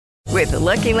With the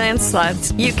Lucky Land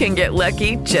Slots, you can get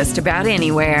lucky just about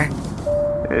anywhere.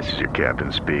 This is your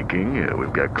captain speaking.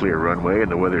 We've got clear runway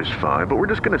and the weather's fine, but we're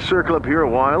just going to circle up here a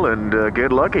while and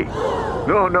get lucky.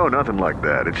 No, nothing like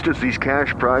that. It's just these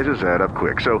cash prizes add up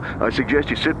quick. So I suggest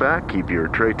you sit back, keep your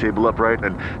tray table upright,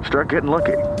 and start getting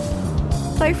lucky.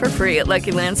 Play for free at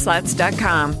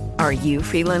LuckyLandSlots.com. Are you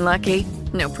feeling lucky?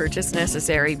 No purchase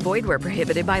necessary. Void where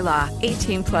prohibited by law.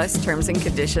 18 plus terms and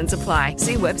conditions apply.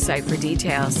 See website for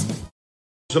details.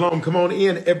 Shalom, come on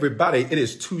in, everybody. It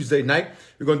is Tuesday night.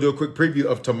 We're going to do a quick preview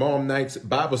of tomorrow night's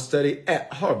Bible study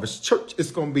at Harvest Church.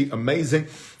 It's going to be amazing.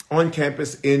 On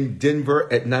campus in Denver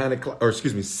at 7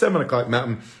 o'clock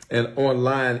Mountain, and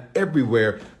online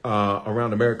everywhere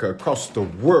around America, across the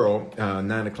world,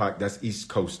 9 o'clock, that's East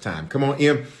Coast time. Come on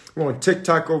in. We're on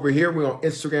TikTok over here. We're on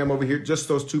Instagram over here. Just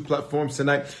those two platforms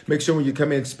tonight. Make sure when you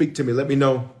come in, speak to me. Let me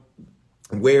know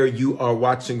where you are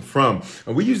watching from.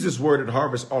 And we use this word at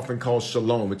Harvest often called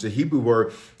shalom. It's a Hebrew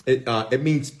word. It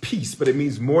means peace, but it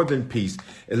means more than peace.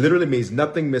 It literally means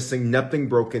nothing missing, nothing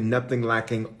broken, nothing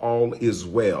lacking, all is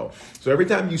well. So every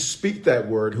time you speak that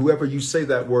word, whoever you say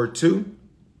that word to,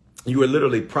 you are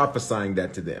literally prophesying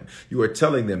that to them. You are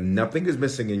telling them nothing is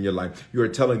missing in your life. You are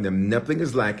telling them nothing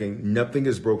is lacking, nothing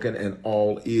is broken, and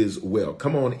all is well.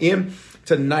 Come on in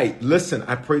tonight. Listen,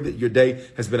 I pray that your day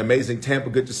has been amazing. Tampa,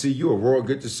 good to see you. Aurora,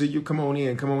 good to see you. Come on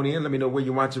in. Let me know where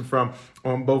you're watching from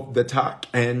on both the talk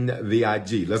and the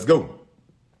IG. Let's go.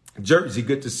 Jersey,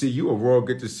 good to see you. Aurora,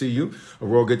 good to see you.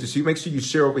 Aurora, good to see you. Make sure you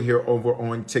share over here over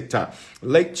on TikTok.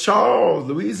 Lake Charles,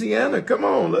 Louisiana, come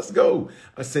on, let's go.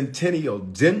 Centennial,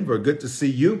 Denver, good to see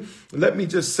you. Let me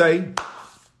just say,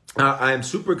 I am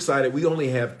super excited. We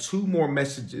only have three more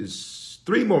messages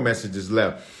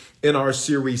left in our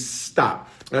series, Stop.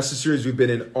 That's the series we've been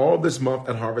in all this month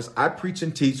at Harvest. I preach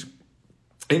and teach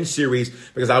in series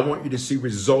because I want you to see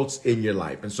results in your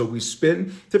life. And so we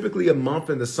spend typically a month.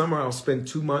 In the summer, I'll spend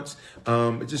 2 months.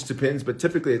 It just depends, but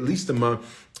typically at least a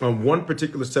month on one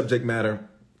particular subject matter,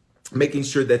 making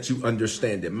sure that you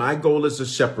understand it. My goal as a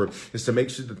shepherd is to make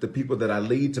sure that the people that I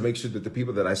lead, to make sure that the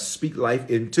people that I speak life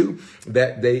into,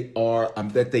 that they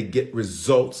get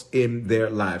results in their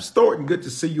lives. Thornton, good to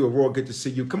see you. Aurora, good to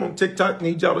see you. Come on, TikTok,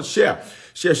 need y'all to share.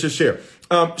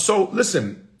 So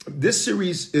listen, this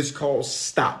series is called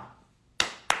Stop,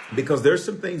 because there's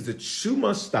some things that you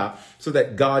must stop so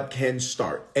that God can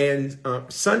start. And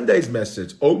Sunday's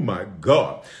message, oh my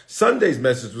God, Sunday's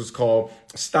message was called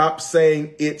Stop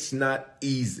Saying It's Not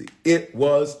Easy. It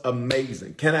was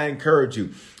amazing. Can I encourage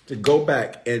you to go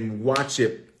back and watch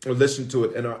it or listen to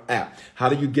it in our app? How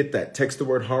do you get that? Text the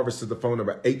word harvest to the phone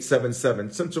number 877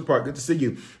 Central Park. Good to see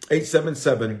you.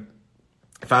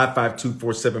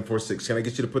 877-552-4746. Can I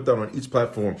get you to put that on each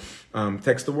platform?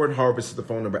 Text the word harvest to the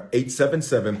phone number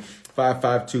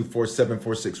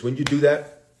 877-552-4746. When you do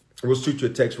that, we'll shoot you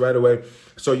a text right away,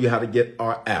 show you how to get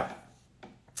our app.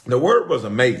 The word was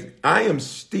amazing. I am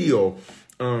still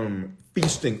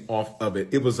feasting off of it.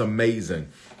 It was amazing.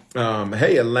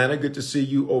 Hey, Atlanta, good to see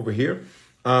you over here.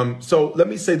 So let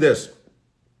me say this.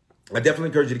 I definitely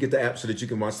encourage you to get the app so that you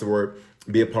can watch the word,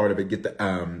 be a part of it, get the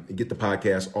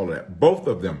podcast, all of that. Both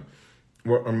of them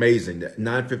were amazing, the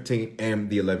 9:15 and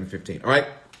the 11:15. All right.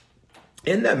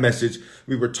 In that message,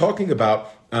 we were talking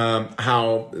about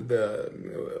how the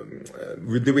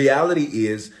reality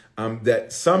is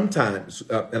that sometimes,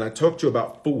 and I talked to you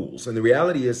about fools, and the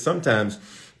reality is sometimes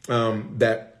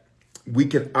that we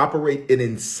can operate in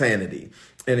insanity.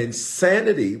 And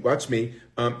insanity, watch me,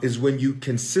 is when you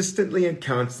consistently and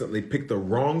constantly pick the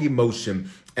wrong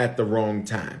emotion at the wrong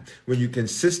time. When you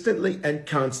consistently and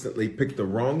constantly pick the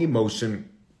wrong emotion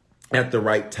at the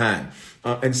right time.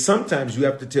 And sometimes you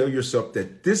have to tell yourself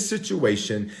that this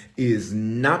situation is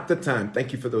not the time.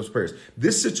 Thank you for those prayers.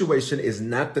 This situation is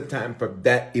not the time for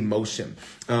that emotion.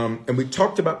 And we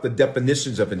talked about the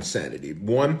definitions of insanity.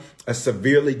 One, a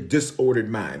severely disordered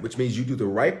mind, which means you do the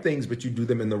right things, but you do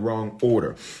them in the wrong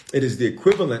order. It is the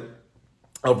equivalent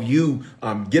of you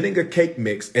getting a cake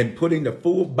mix and putting the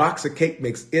full box of cake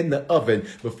mix in the oven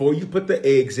before you put the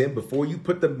eggs in, before you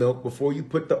put the milk, before you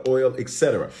put the oil,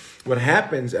 etc. What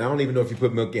happens, I don't even know if you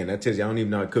put milk in. That tells you I don't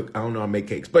even know how to cook. I don't know how to make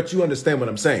cakes. But you understand what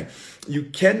I'm saying. You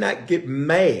cannot get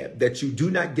mad that you do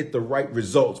not get the right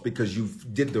results because you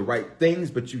did the right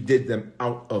things, but you did them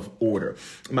out of order.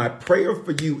 My prayer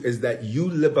for you is that you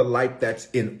live a life that's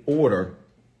in order,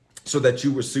 so that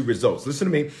you will see results. Listen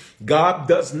to me. God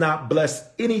does not bless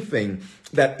anything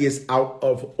that is out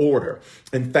of order.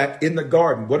 In fact, in the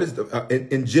garden, what is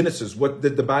in Genesis, what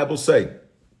did the Bible say?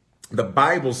 The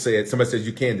Bible said, somebody says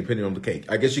you can, depending on the cake.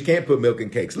 I guess you can't put milk in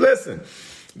cakes. Listen,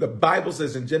 The Bible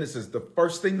says in Genesis, the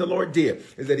first thing the Lord did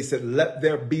is that he said, let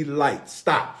there be light.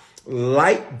 Stop.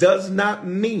 Light does not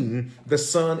mean the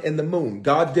sun and the moon.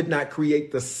 God did not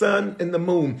create the sun and the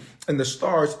moon and the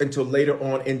stars until later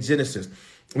on in Genesis.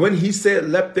 When he said,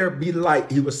 let there be light,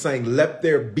 he was saying, let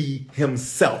there be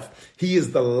himself. He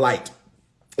is the light.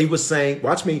 He was saying,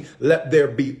 watch me, let there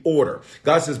be order.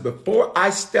 God says, before I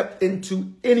step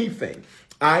into anything,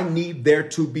 I need there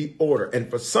to be order. And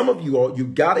for some of you all, you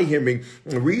got to hear me.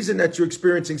 The reason that you're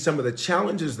experiencing some of the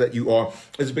challenges that you are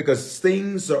is because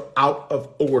things are out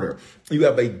of order. You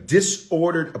have a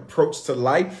disordered approach to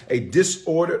life, a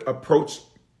disordered approach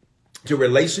to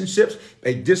relationships,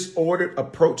 a disordered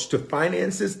approach to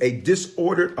finances, a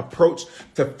disordered approach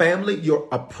to family. Your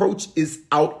approach is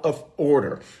out of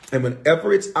order. And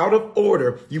whenever it's out of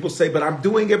order, you will say, but I'm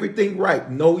doing everything right.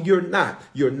 No, you're not.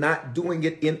 You're not doing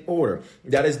it in order.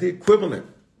 That is the equivalent.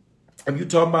 If you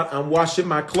talking about I'm washing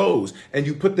my clothes and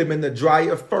you put them in the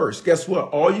dryer first, guess what?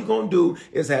 All you're going to do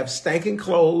is have stinking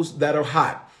clothes that are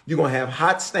hot. You're going to have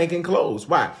hot, stinking clothes.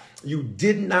 Why? You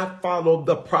did not follow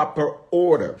the proper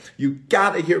order. You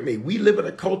got to hear me. We live in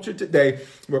a culture today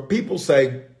where people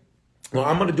say, well,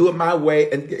 I'm going to do it my way.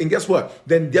 And guess what?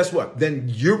 Then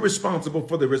you're responsible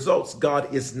for the results.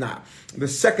 God is not. The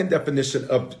second definition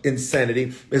of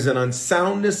insanity is an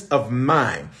unsoundness of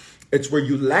mind. It's where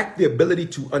you lack the ability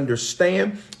to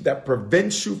understand that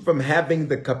prevents you from having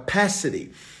the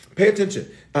capacity. Pay attention.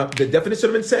 The definition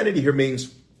of insanity here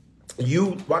means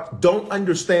you don't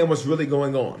understand what's really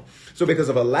going on. So because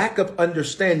of a lack of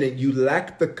understanding, you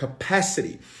lack the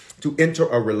capacity to enter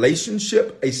a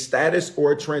relationship, a status,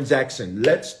 or a transaction.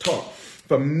 Let's talk.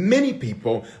 For many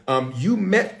people, you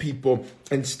met people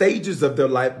in stages of their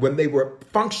life when they were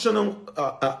functioning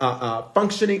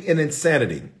in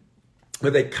insanity,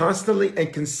 where they constantly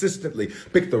and consistently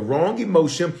pick the wrong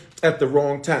emotion at the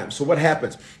wrong time. So what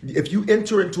happens? If you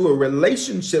enter into a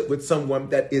relationship with someone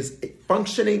that is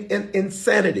functioning in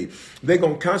insanity, they're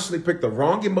going to constantly pick the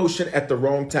wrong emotion at the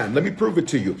wrong time. Let me prove it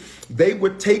to you. They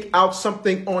would take out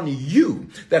something on you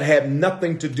that had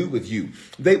nothing to do with you.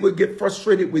 They would get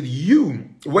frustrated with you.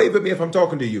 Wave at me if I'm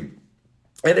talking to you.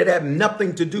 And it had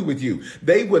nothing to do with you.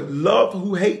 They would love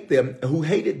who hated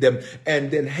them, and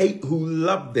then hate who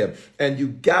loved them. And you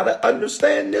got to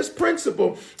understand this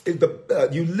principle.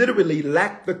 You literally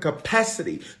lack the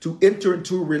capacity to enter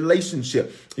into a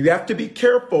relationship. You have to be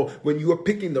careful when you are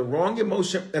picking the wrong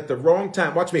emotion at the wrong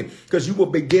time. Watch me, because you will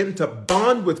begin to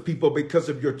bond with people because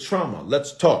of your trauma.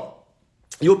 Let's talk.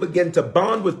 You'll begin to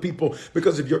bond with people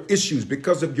because of your issues,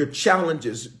 because of your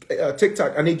challenges.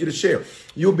 TikTok, I need you to share.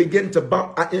 You'll begin to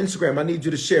bond. Instagram, I need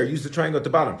you to share. Use the triangle at the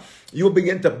bottom. You'll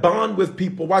begin to bond with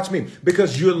people. Watch me,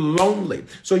 because you're lonely.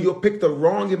 So you'll pick the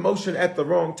wrong emotion at the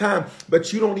wrong time,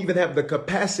 but you don't even have the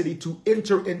capacity to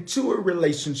enter into a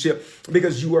relationship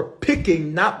because you are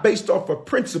picking not based off a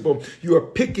principle. You are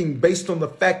picking based on the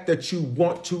fact that you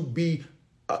want to be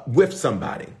with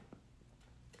somebody.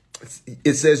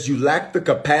 It says you lack the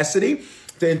capacity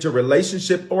to enter a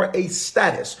relationship or a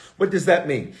status. What does that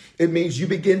mean? It means you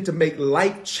begin to make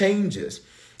life changes,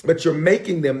 but you're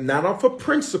making them not off a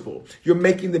principle. You're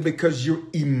making them because you're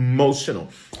emotional.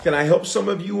 Can I help some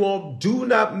of you all? Do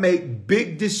not make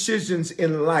big decisions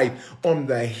in life on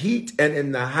the heat and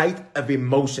in the height of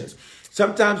emotions.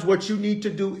 Sometimes what you need to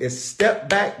do is step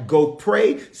back, go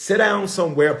pray, sit down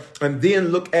somewhere, and then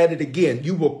look at it again.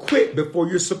 You will quit before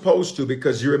you're supposed to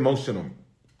because you're emotional.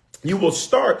 You will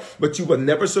start, but you were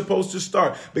never supposed to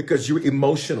start because you're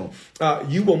emotional.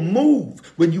 You will move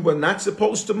when you were not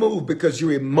supposed to move because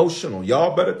you're emotional.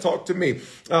 Y'all better talk to me.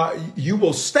 You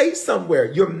will stay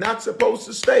somewhere you're not supposed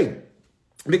to stay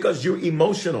because you're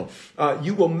emotional.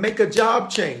 You will make a job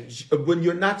change when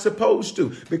you're not supposed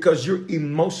to because you're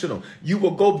emotional. You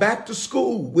will go back to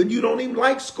school when you don't even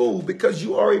like school because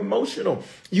you are emotional.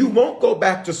 You won't go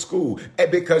back to school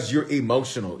because you're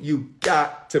emotional. You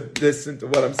got to listen to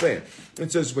what I'm saying.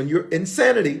 It says when you're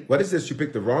insanity, what is this? You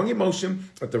pick the wrong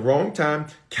emotion at the wrong time,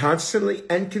 constantly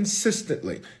and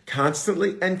consistently.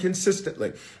 Constantly and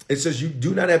consistently. It says you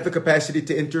do not have the capacity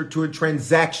to enter into a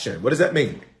transaction. What does that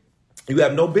mean? You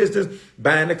have no business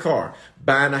buying a car,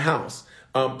 buying a house.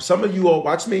 Some of you all,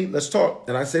 watch me, let's talk.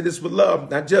 And I say this with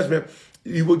love, not judgment.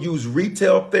 You will use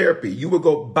retail therapy. You will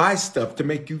go buy stuff to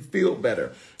make you feel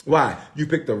better. Why? You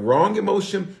picked the wrong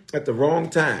emotion at the wrong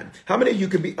time. How many of you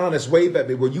can be honest, wave at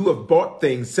me, where you have bought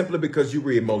things simply because you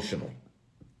were emotional?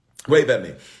 Wave at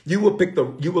me. You will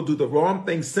do the wrong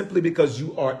thing simply because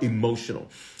you are emotional.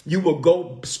 You will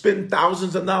go spend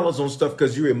thousands of dollars on stuff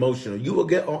because you're emotional. You will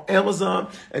get on Amazon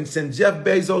and send Jeff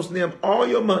Bezos and them all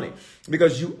your money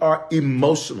because you are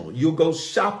emotional. You'll go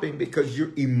shopping because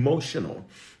you're emotional.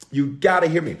 You got to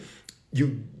hear me.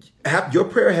 Your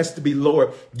prayer has to be,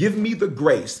 Lord, give me the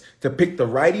grace to pick the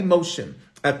right emotion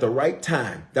at the right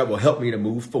time that will help me to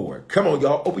move forward. Come on,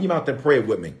 y'all. Open your mouth and pray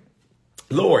with me.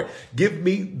 Lord, give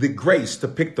me the grace to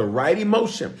pick the right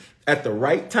emotion at the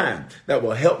right time that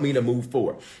will help me to move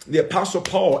forward. The Apostle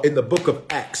Paul in the book of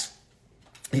Acts,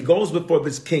 he goes before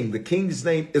this king. The king's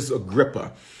name is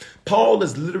Agrippa. Paul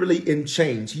is literally in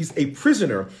chains. He's a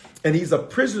prisoner, and he's a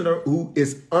prisoner who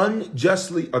is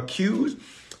unjustly accused.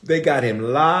 They got him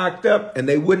locked up, and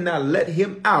they would not let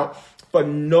him out for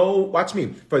no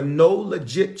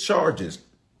legit charges.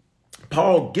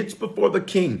 Paul gets before the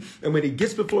king. And when he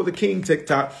gets before the king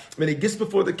TikTok, when he gets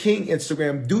before the king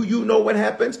Instagram, do you know what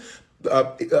happens?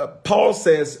 Paul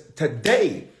says,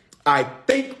 today I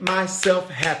think myself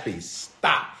happy.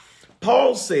 Stop.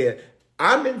 Paul said,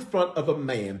 I'm in front of a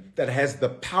man that has the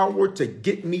power to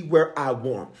get me where I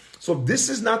want. So this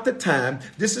is not the time.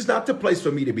 This is not the place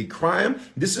for me to be crying.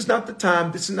 This is not the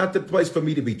time. This is not the place for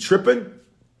me to be tripping.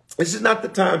 This is not the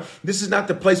time. This is not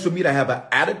the place for me to have an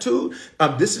attitude.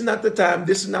 This is not the time.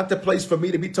 This is not the place for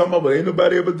me to be talking about, well, ain't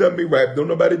nobody ever done me right. Don't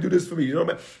nobody do this for me. You know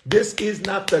what I mean? This is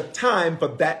not the time for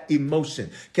that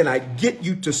emotion. Can I get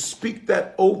you to speak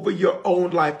that over your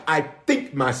own life? I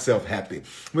think myself happy,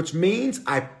 which means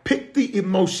I pick the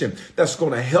emotion that's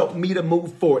going to help me to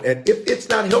move forward. And if it's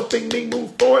not helping me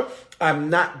move forward, I'm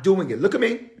not doing it. Look at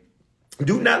me.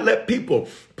 Do not let people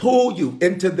pull you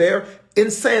into their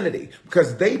insanity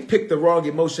because they picked the wrong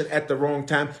emotion at the wrong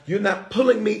time. You're not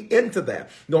pulling me into that.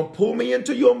 Don't pull me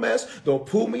into your mess. Don't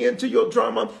pull me into your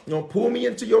drama. Don't pull me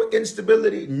into your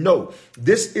instability. No,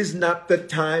 this is not the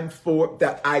time for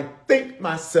that. I think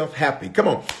myself happy. Come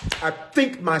on. I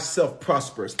think myself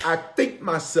prosperous. I think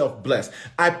myself blessed.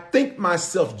 I think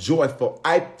myself joyful.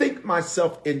 I think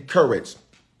myself encouraged.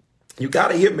 You got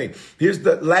to hear me. Here's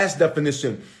the last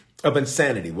definition of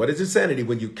insanity. What is insanity?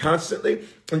 When you constantly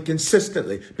and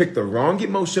consistently pick the wrong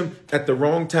emotion at the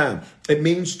wrong time. It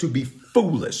means to be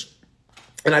foolish.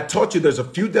 And I taught you there's a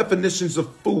few definitions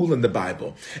of fool in the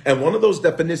Bible. And one of those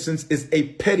definitions is a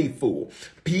petty fool.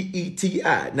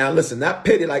 P-E-T-I. Now listen, not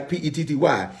petty like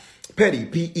P-E-T-T-Y. Petty,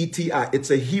 P-E-T-I. It's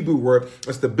a Hebrew word.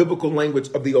 It's the biblical language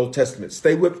of the Old Testament.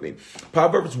 Stay with me.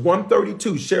 Proverbs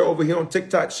 132. Share over here on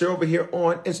TikTok. Share over here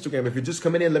on Instagram. If you're just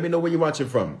coming in, let me know where you're watching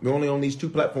from. We're only on these two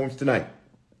platforms tonight.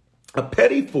 A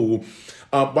petty fool,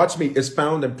 watch me, is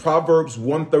found in Proverbs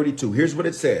 132. Here's what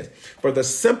it says. For the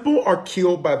simple are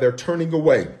killed by their turning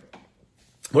away.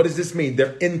 What does this mean?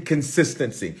 Their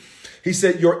inconsistency. He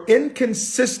said, your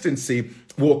inconsistency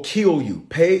will kill you.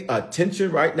 Pay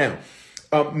attention right now.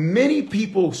 Many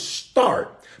people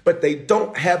start, but they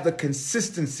don't have the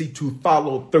consistency to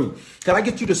follow through. Can I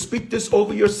get you to speak this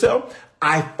over yourself?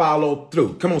 I follow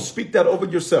through. Come on, speak that over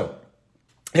yourself.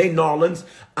 Hey, Narlands,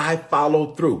 I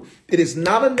follow through. It is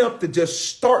not enough to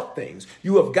just start things.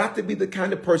 You have got to be the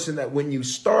kind of person that when you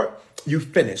start, you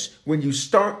finish. When you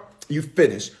start, you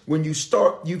finish. When you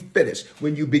start, you finish.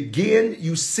 When you begin,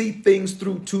 you see things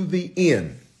through to the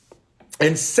end.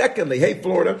 And secondly, hey,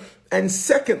 Florida, and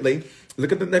secondly,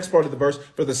 look at the next part of the verse.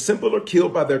 For the simple are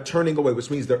killed by their turning away, which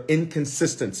means their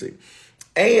inconsistency.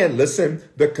 And listen,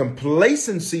 the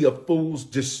complacency of fools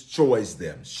destroys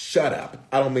them. Shut up.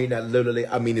 I don't mean that literally.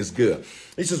 I mean, it's good.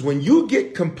 He says, when you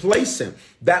get complacent,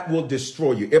 that will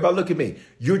destroy you. Everybody look at me.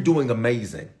 You're doing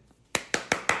amazing.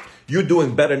 You're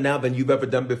doing better now than you've ever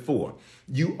done before.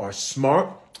 You are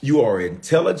smart. You are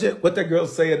intelligent. What that girl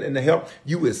said in the help.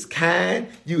 You is kind.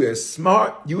 You is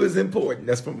smart. You is important.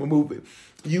 That's from a movie.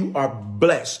 You are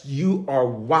blessed. You are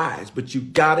wise. But you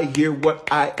got to hear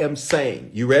what I am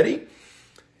saying. You ready?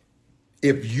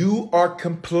 If you are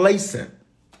complacent,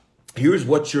 here's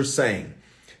what you're saying.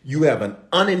 You have an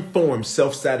uninformed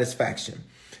self-satisfaction.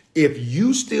 If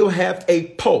you still have a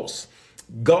pulse,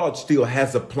 God still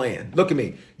has a plan. Look at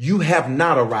me. You have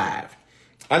not arrived.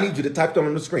 I need you to type that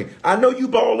on the screen. I know you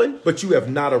balling, but you have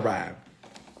not arrived.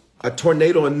 A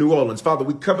tornado in New Orleans. Father,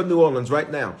 we cover New Orleans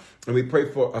right now, and we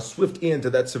pray for a swift end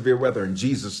to that severe weather in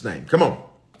Jesus' name. Come on.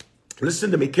 Listen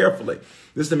to me carefully.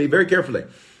 Listen to me very carefully.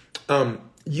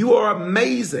 You are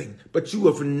amazing, but you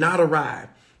have not arrived.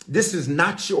 This is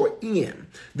not your end.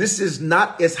 This is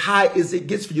not as high as it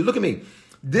gets for you. Look at me.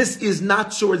 This is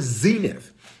not your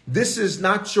zenith. This is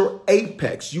not your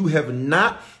apex. You have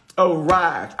not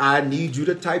arrived. I need you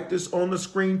to type this on the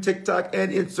screen, TikTok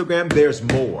and Instagram. There's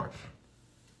more.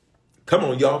 Come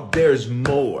on, y'all. There's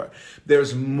more.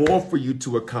 There's more for you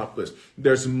to accomplish.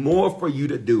 There's more for you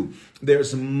to do.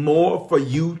 There's more for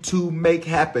you to make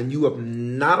happen. You have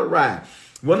not arrived.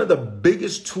 One of the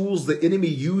biggest tools the enemy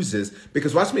uses,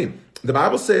 because watch me, the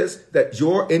Bible says that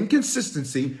your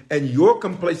inconsistency and your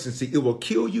complacency, it will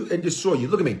kill you and destroy you.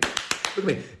 Look at me. Look at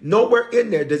me. Nowhere in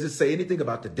there does it say anything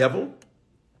about the devil.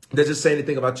 Does it say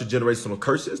anything about your generational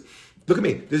curses? Look at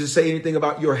me. Does it say anything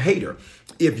about your hater?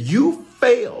 If you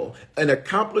fail in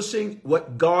accomplishing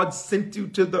what God sent you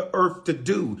to the earth to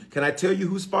do, can I tell you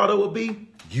whose fault it will be?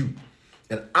 You.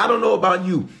 And I don't know about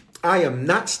you. I am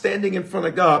not standing in front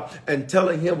of God and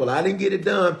telling him, well, I didn't get it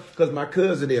done because my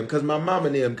cousin them, because my mama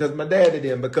them, because my daddy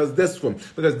them, because this one,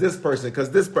 because this person,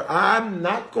 because this person. I'm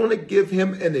not going to give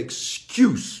him an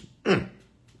excuse.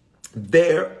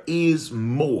 There is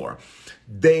more.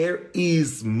 There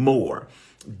is more.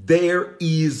 There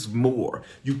is more.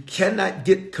 You cannot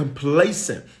get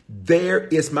complacent. There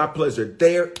is my pleasure.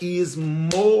 There is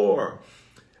more.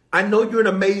 I know you're an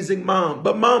amazing mom,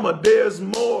 but mama, there's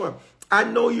more. I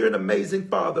know you're an amazing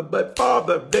father, but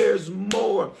father, there's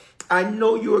more. I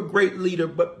know you're a great leader,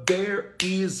 but there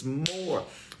is more.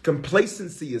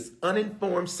 Complacency is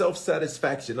uninformed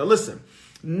self-satisfaction. Now listen,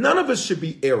 none of us should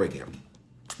be arrogant.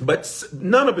 But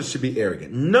none of us should be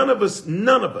arrogant. None of us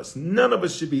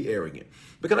should be arrogant.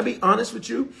 But can I be honest with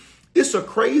you? It's a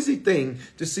crazy thing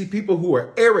to see people who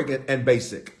are arrogant and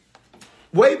basic.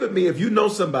 Wave at me if you know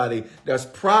somebody that's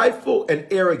prideful and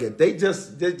arrogant. They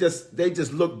just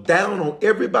look down on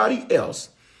everybody else.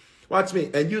 Watch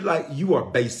me. And you are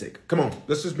basic. Come on,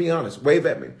 let's just be honest. Wave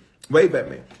at me. Wave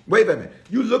at me. Wave at me.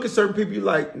 You look at certain people, you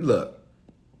like, look,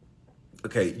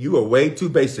 okay, you are way too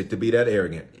basic to be that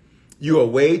arrogant. You are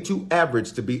way too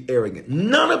average to be arrogant.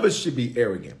 None of us should be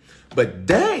arrogant. But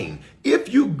dang, if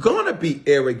you're going to be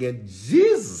arrogant,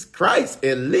 Jesus Christ,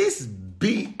 at least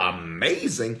be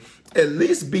amazing. At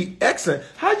least be excellent.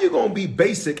 How you going to be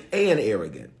basic and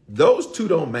arrogant? Those two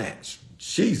don't match.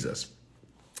 Jesus.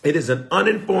 It is an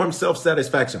uninformed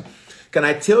self-satisfaction. Can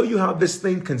I tell you how this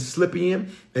thing can slip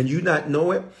in and you not know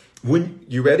it? When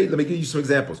you ready? Let me give you some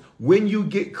examples. When you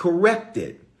get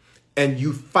corrected, and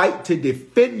you fight to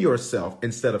defend yourself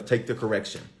instead of take the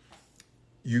correction,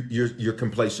 you're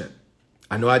complacent.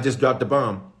 I know I just dropped the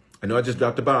bomb.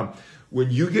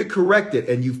 When you get corrected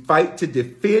and you fight to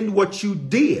defend what you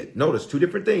did, notice two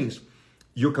different things.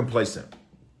 You're complacent.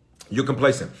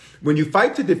 When you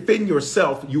fight to defend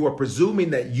yourself, you are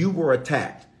presuming that you were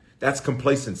attacked. That's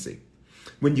complacency.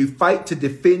 When you fight to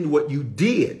defend what you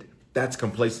did, that's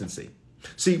complacency.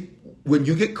 See, when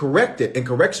you get corrected and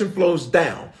correction flows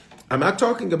down, I'm not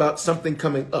talking about something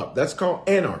coming up. That's called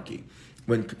anarchy.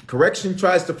 When correction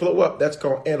tries to flow up, that's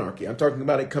called anarchy. I'm talking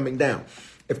about it coming down.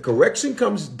 If correction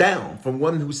comes down from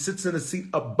one who sits in a seat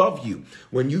above you,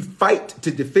 when you fight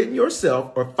to defend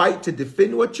yourself or fight to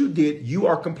defend what you did, you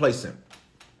are complacent.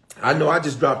 I know I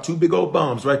just dropped two big old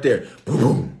bombs right there.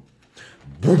 Boom,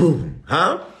 boom, boom.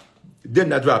 Huh?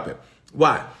 Didn't I drop it?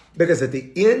 Why? Because at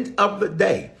the end of the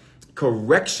day,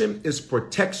 correction is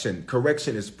protection.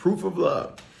 Correction is proof of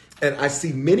love. And I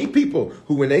see many people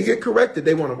who, when they get corrected,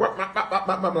 they want to,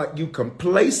 I'm like, you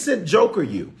complacent joker,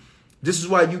 you. This is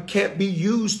why you can't be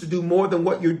used to do more than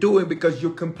what you're doing, because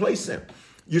you're complacent.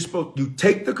 You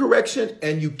take the correction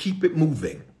and you keep it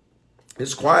moving.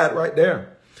 It's quiet right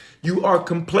there. You are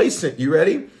complacent. You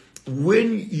ready?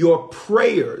 When your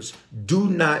prayers do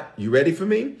not, you ready for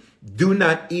me? Do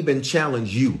not even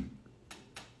challenge you.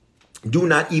 Do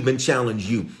not even challenge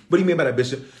you. What do you mean by that,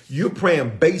 Bishop? You're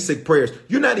praying basic prayers.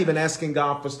 You're not even asking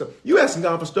God for stuff. You're asking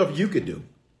God for stuff you could do.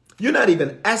 You're not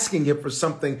even asking him for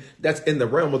something that's in the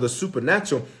realm of the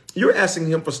supernatural. You're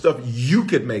asking him for stuff you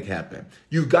could make happen.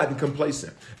 You've gotten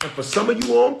complacent. And for some of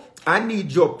you all, I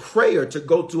need your prayer to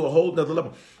go to a whole nother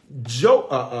level.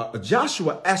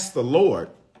 Joshua asked the Lord.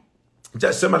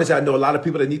 Just somebody said, I know a lot of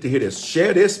people that need to hear this.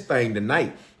 Share this thing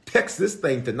tonight. Text this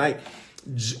thing tonight.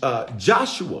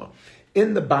 Joshua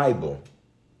in the Bible,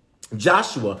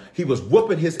 Joshua, he was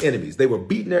whooping his enemies. They were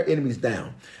beating their enemies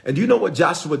down. And do you know what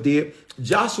Joshua did?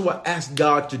 Joshua asked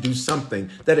God to do something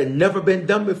that had never been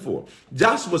done before.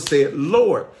 Joshua said,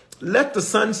 Lord, let the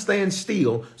sun stand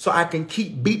still so I can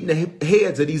keep beating the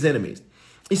heads of these enemies.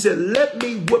 He said, let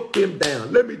me whoop them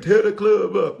down. Let me tear the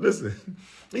club up. Listen,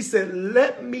 he said,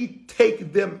 let me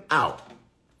take them out.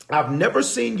 I've never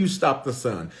seen you stop the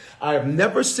sun. I have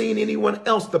never seen anyone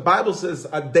else. The Bible says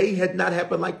a day had not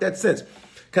happened like that since.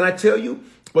 Can I tell you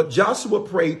what Joshua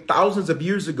prayed thousands of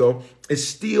years ago is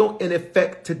still in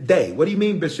effect today? What do you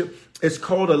mean, Bishop? It's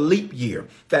called a leap year.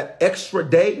 That extra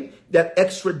day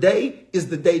is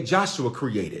the day Joshua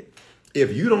created.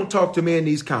 If you don't talk to me in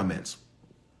these comments,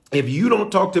 If you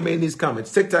don't talk to me in these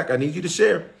comments, TikTok, I need you to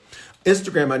share.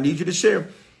 Instagram, I need you to share.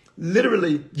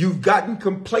 Literally, you've gotten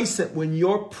complacent when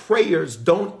your prayers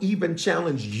don't even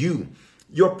challenge you.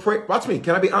 Watch me.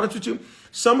 Can I be honest with you?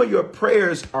 Some of your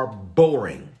prayers are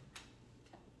boring.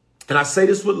 And I say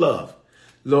this with love.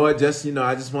 Lord, I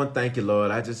just want to thank you,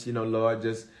 Lord. I just, Lord,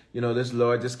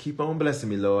 Lord, just keep on blessing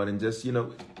me, Lord. And just,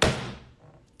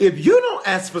 if you don't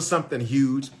ask for something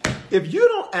huge, if you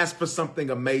don't ask for something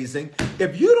amazing,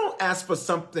 if you don't ask for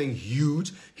something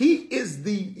huge, he is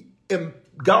the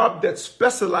God that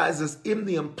specializes in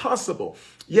the impossible.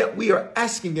 Yet we are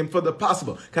asking him for the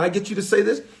possible. Can I get you to say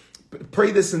this?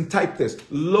 Pray this and type this.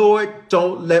 Lord,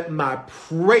 don't let my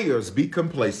prayers be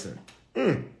complacent.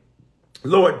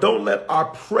 Lord, don't let our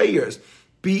prayers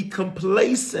be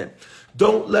complacent.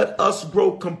 Don't let us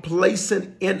grow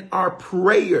complacent in our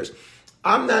prayers.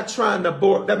 I'm not trying to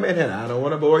bore that man. I don't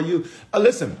want to bore you.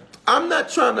 Listen, I'm not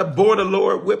trying to bore the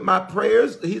Lord with my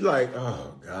prayers. He's like,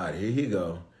 oh God, here you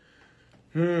go.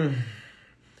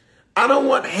 I don't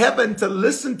want heaven to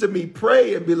listen to me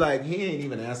pray and be like, he ain't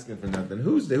even asking for nothing.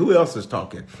 Who else is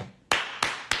talking?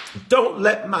 Don't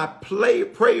let my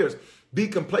prayers be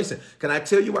complacent. Can I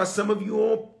tell you why some of you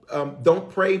all don't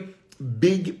pray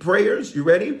big prayers? You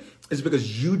ready? It's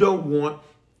because you don't want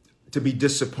to be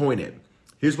disappointed.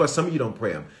 Here's why some of you don't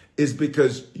pray them. It's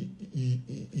because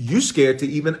you're scared to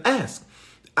even ask.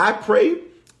 I pray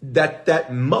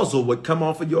that muzzle would come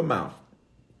off of your mouth.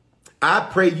 I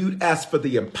pray you'd ask for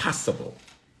the impossible.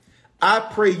 I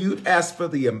pray you'd ask for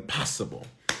the impossible.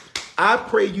 I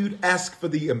pray you'd ask for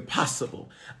the impossible.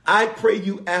 I pray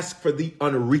you ask for the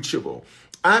unreachable.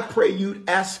 I pray you'd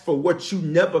ask for what you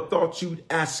never thought you'd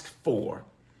ask for.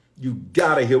 You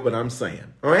gotta hear what I'm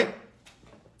saying. All right.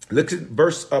 Look at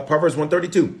Proverbs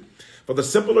 132. For the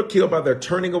simple are killed by their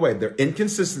turning away, their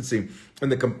inconsistency,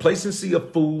 and the complacency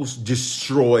of fools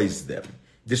destroys them.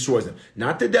 Destroys them.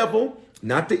 Not the devil,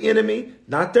 not the enemy,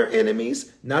 not their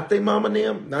enemies, not their mama and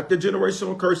them, not their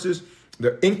generational curses,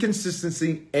 their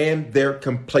inconsistency and their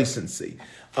complacency.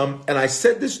 And I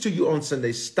said this to you on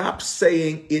Sunday. Stop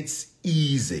saying it's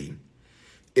easy.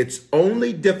 It's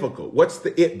only difficult. What's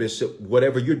the it, Bishop?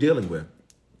 Whatever you're dealing with.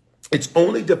 It's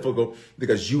only difficult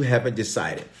because you haven't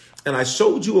decided. And I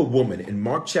showed you a woman in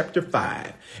Mark chapter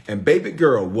 5, and baby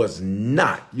girl was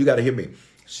not, you got to hear me.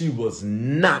 She was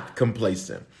not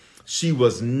complacent. She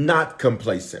was not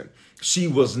complacent. She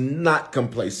was not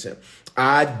complacent.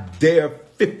 I dare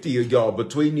 50 of y'all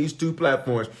between these two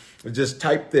platforms. Just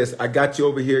type this. I got you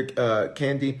over here,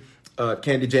 Candy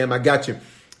Jam. I got you.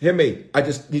 Hear me. I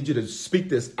just need you to speak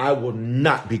this. I will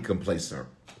not be complacent.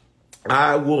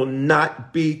 I will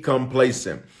not be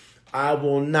complacent. I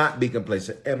will not be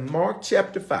complacent. In Mark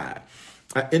chapter 5,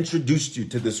 I introduced you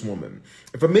to this woman.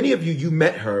 And for many of you, you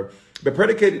met her, but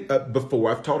predicated before.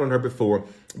 I've taught on her before,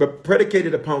 but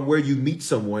predicated upon where you meet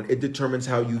someone, it determines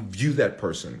how you view that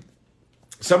person.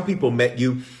 Some people met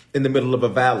you in the middle of a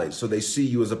valley, so they see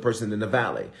you as a person in a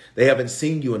valley. They haven't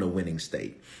seen you in a winning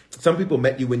state. Some people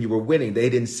met you when you were winning. They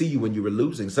didn't see you when you were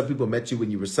losing. Some people met you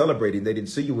when you were celebrating. They didn't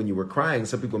see you when you were crying.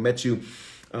 Some people met you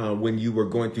when you were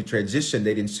going through transition.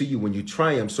 They didn't see you when you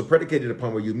triumphed. So predicated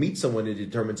upon where you meet someone, it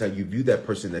determines how you view that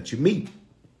person that you meet.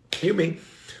 Hear me?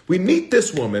 We meet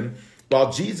this woman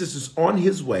while Jesus is on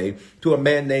his way to a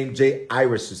man named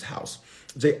Jairus' house.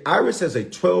 Jairus has a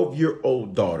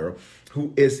 12-year-old daughter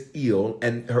who is ill,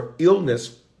 and her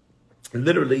illness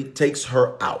literally takes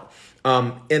her out.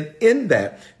 And in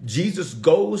that, Jesus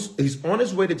goes, he's on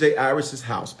his way to Jairus'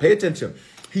 house. Pay attention.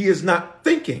 He is not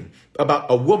thinking about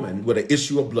a woman with an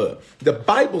issue of blood. The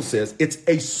Bible says it's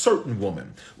a certain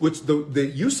woman, which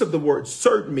the use of the word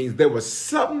certain means there was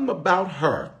something about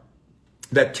her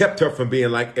that kept her from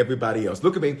being like everybody else.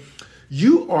 Look at me.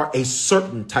 You are a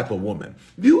certain type of woman.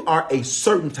 You are a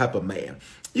certain type of man.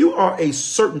 You are a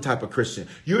certain type of Christian.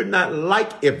 You're not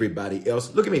like everybody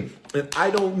else. Look at me. And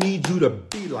I don't need you to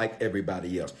be like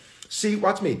everybody else. See,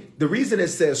 watch me. The reason it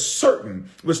says certain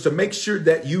was to make sure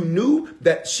that you knew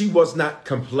that she was not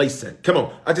complacent. Come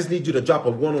on. I just need you to drop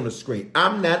a 1 on the screen.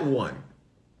 I'm not one.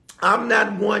 I'm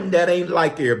not one that ain't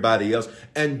like everybody else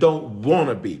and don't want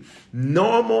to be.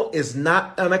 Normal is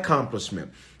not an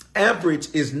accomplishment.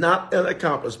 Average is not an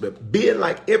accomplishment. Being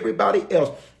like everybody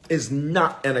else is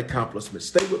not an accomplishment.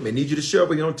 Stay with me. I need you to share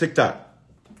over here on TikTok.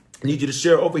 I need you to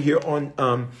share over here on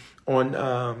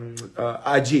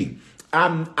IG.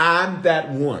 I'm that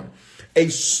one. A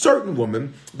certain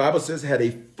woman, the Bible says, had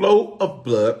a flow of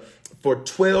blood for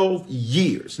 12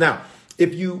 years. Now,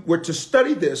 if you were to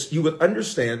study this, you would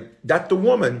understand that the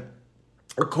woman,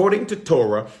 according to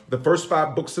Torah, the first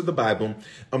 5 books of the Bible,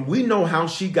 we know how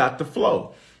she got the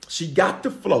flow. She got the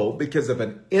flow because of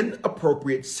an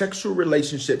inappropriate sexual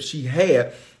relationship she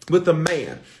had with a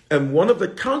man. And one of the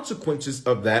consequences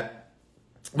of that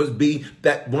would be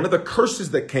that one of the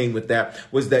curses that came with that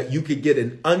was that you could get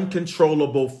an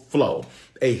uncontrollable flow,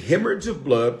 a hemorrhage of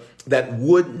blood that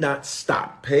would not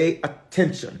stop. Pay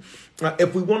attention.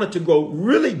 If we wanted to go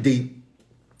really deep,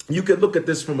 you could look at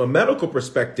this from a medical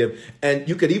perspective, and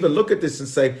you could even look at this and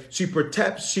say she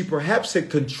perhaps had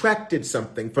contracted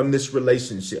something from this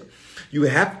relationship. You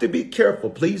have to be careful.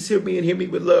 Please hear me and hear me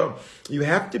with love. You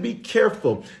have to be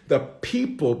careful the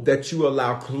people that you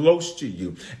allow close to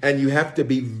you, and you have to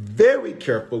be very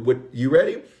careful with, you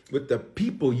ready? With the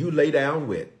people you lay down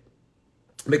with.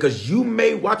 Because you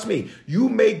may, watch me, you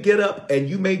may get up and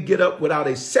you may get up without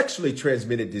a sexually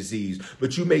transmitted disease,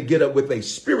 but you may get up with a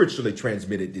spiritually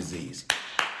transmitted disease.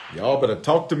 Y'all better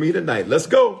talk to me tonight. Let's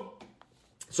go.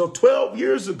 So 12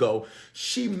 years ago,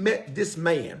 she met this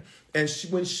man. And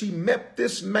when she met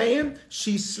this man,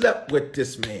 she slept with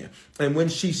this man. And when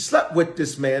she slept with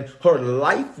this man, her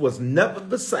life was never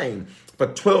the same for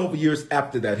 12 years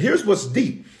after that. Here's what's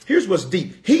deep. Here's what's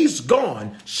deep. He's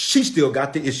gone. She still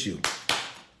got the issue.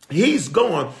 He's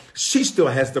gone. She still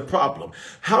has the problem.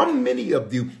 How many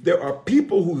of you, there are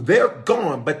people who they're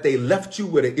gone, but they left you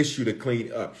with an issue to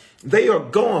clean up. They are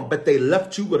gone, but they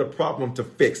left you with a problem to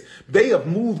fix. They have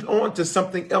moved on to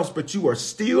something else, but you are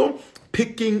still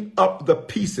picking up the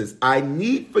pieces. I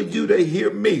need for you to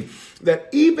hear me that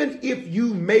even if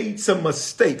you made some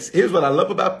mistakes, here's what I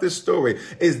love about this story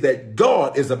is that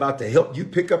God is about to help you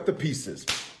pick up the pieces.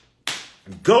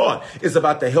 God is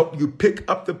about to help you pick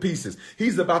up the pieces.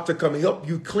 He's about to come help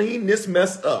you clean this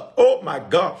mess up. Oh my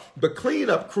God. The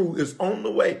cleanup crew is on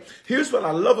the way. Here's what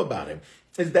I love about him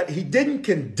is that he didn't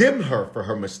condemn her for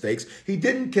her mistakes. He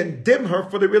didn't condemn her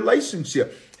for the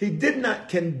relationship. He did not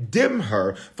condemn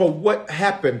her for what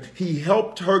happened. He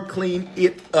helped her clean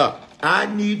it up. I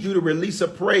need you to release a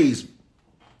praise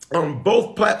on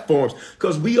both platforms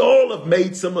because we all have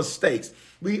made some mistakes.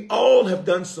 We all have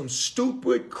done some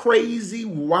stupid, crazy,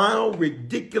 wild,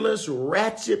 ridiculous,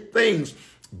 ratchet things.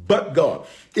 But God,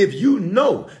 if you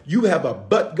know you have a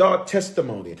but God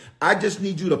testimony, I just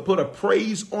need you to put a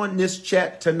praise on this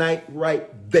chat tonight right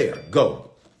there. Go.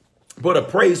 Put a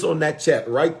praise on that chat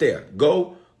right there.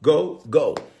 Go, go,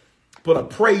 go. Put a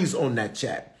praise on that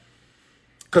chat.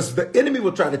 Because the enemy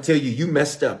will try to tell you, you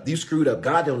messed up. You screwed up.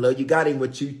 God don't love you. God ain't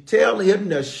with you. Tell him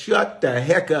to shut the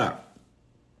heck up.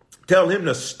 Tell him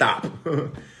to stop.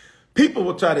 People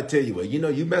will try to tell you, well, you know,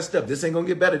 you messed up. This ain't going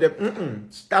to get better.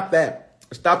 Stop that.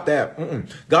 Stop that.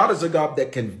 God is a God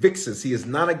that convicts us. He is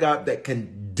not a God that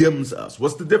condemns us.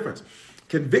 What's the difference?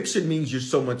 Conviction means you're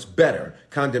so much better.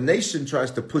 Condemnation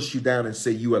tries to push you down and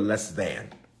say you are less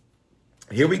than.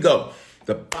 Here we go.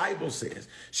 The Bible says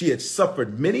she had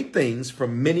suffered many things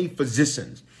from many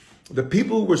physicians. The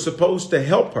people who were supposed to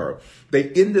help her, they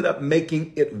ended up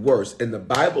making it worse. And the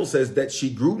Bible says that she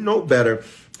grew no better.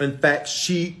 In fact,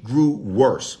 she grew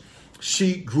worse.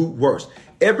 She grew worse.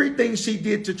 Everything she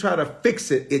did to try to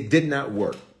fix it, it did not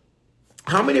work.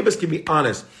 How many of us can be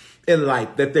honest in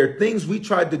life that there are things we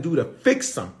tried to do to fix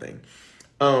something,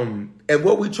 and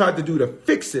what we tried to do to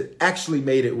fix it actually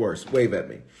made it worse? Wave at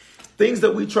me. Things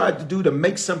that we tried to do to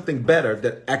make something better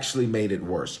that actually made it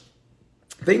worse.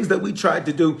 Things that we tried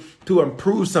to do to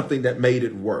improve something that made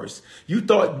it worse. You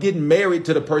thought getting married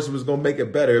to the person was going to make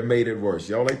it better. It made it worse.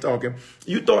 Y'all ain't talking.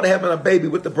 You thought having a baby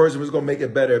with the person was going to make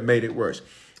it better. It made it worse.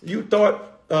 You thought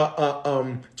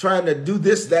trying to do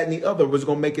this, that, and the other was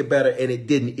going to make it better. And it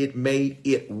didn't. It made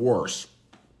it worse.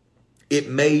 It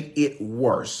made it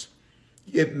worse.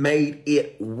 It made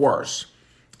it worse.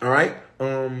 All right.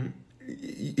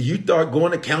 You thought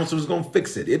going to counsel was going to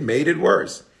fix it. It made it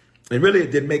worse. And really,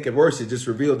 it didn't make it worse. It just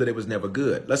revealed that it was never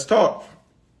good. Let's talk.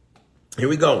 Here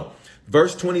we go.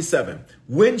 Verse 27.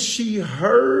 When she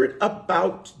heard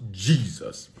about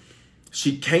Jesus,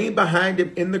 she came behind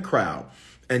him in the crowd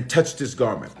and touched his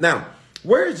garment. Now,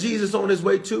 where is Jesus on his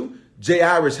way to?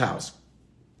 Jairus' house.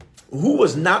 Who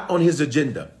was not on his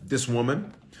agenda? This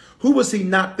woman. Who was he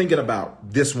not thinking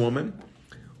about? This woman.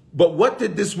 But what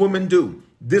did this woman do?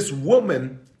 This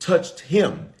woman touched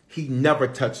him. He never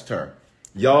touched her.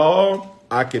 Y'all,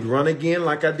 I can run again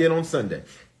like I did on Sunday.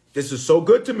 This is so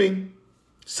good to me.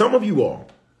 Some of you all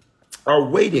are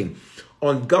waiting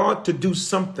on God to do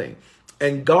something.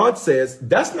 And God says,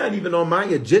 that's not even on my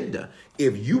agenda.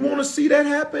 If you want to see that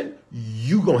happen,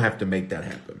 you're going to have to make that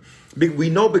happen. We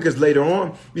know because later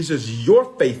on, he says,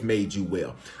 your faith made you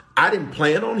well. I didn't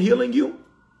plan on healing you.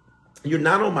 You're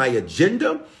not on my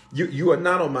agenda. You are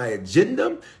not on my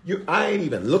agenda. I ain't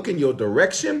even looking your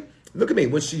direction. Look at me.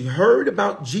 When she heard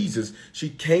about Jesus, she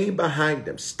came behind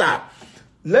him. Stop.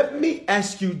 Let me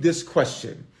ask you this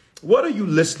question. What are you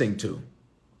listening to?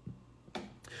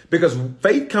 Because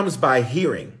faith comes by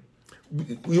hearing.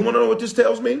 You want to know what this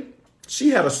tells me? She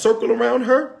had a circle around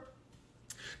her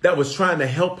that was trying to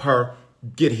help her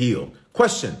get healed.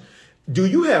 Question. Do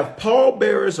you have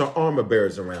pallbearers or armor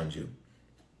bearers around you?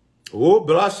 Oh,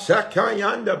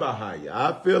 blashakayanda bahaya.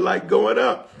 I feel like going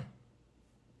up.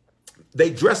 They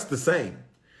dress the same.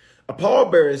 A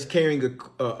pallbearer is carrying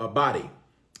a body.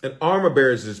 An armor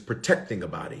bearer is protecting a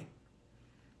body.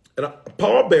 And a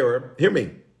pallbearer, hear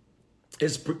me,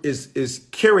 is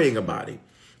carrying a body.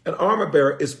 An armor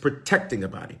bearer is protecting a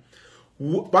body.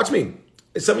 Watch me.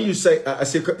 Some of you say, I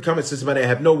see comments to somebody, I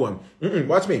have no one.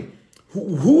 Watch me.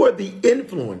 Who are the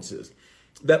influences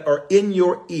that are in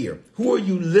your ear? Who are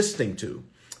you listening to?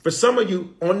 For some of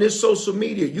you on this social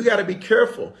media, you got to be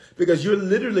careful because you're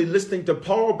literally listening to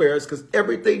pallbearers because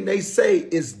everything they say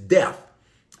is death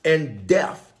and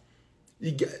death.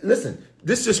 Listen,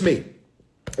 this is just me.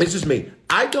 It's just me.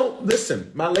 I don't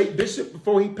listen. My late bishop,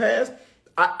 before he passed,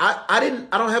 I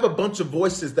don't have a bunch of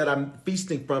voices that I'm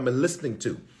feasting from and listening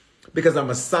to. Because I'm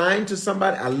assigned to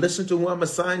somebody, I listen to who I'm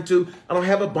assigned to. I don't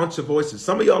have a bunch of voices.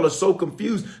 Some of y'all are so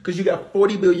confused because you got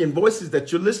 40 million voices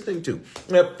that you're listening to.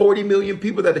 You have 40 million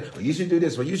people that, you should do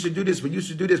this, or you should do this, or you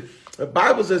should do this. The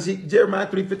Bible says, Jeremiah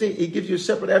 3:15, he gives you a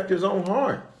shepherd after his own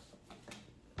heart.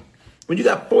 When you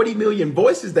got 40 million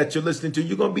voices that you're listening to,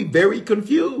 you're going to be very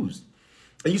confused.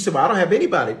 And you say, well, I don't have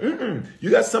anybody.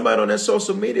 You got somebody on that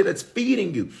social media that's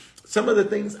feeding you. Some of the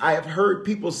things I have heard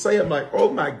people say, I'm like,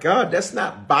 oh my God, that's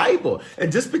not Bible.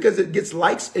 And just because it gets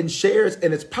likes and shares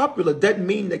and it's popular doesn't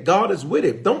mean that God is with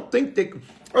it. Don't think that,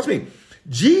 trust me,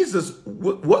 Jesus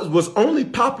was only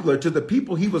popular to the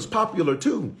people he was popular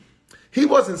to. He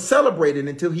wasn't celebrated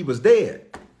until he was dead.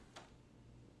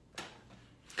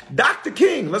 Dr.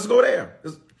 King, let's go there.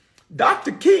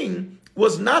 Dr. King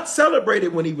was not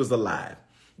celebrated when he was alive.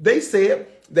 They said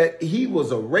that he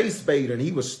was a race baiter and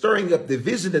he was stirring up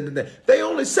division. And they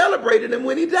only celebrated him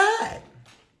when he died.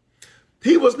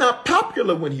 He was not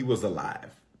popular when he was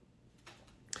alive.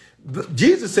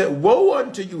 Jesus said, woe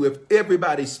unto you if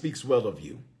everybody speaks well of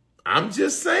you. I'm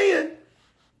just saying.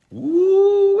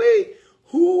 Ooh-wee.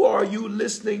 Who are you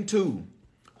listening to?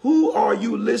 Who are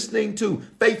you listening to?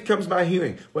 Faith comes by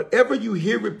hearing. Whatever you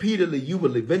hear repeatedly, you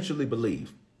will eventually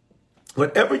believe.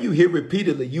 Whatever you hear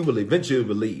repeatedly, you will eventually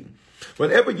believe.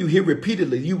 Whatever you hear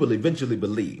repeatedly, you will eventually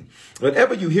believe.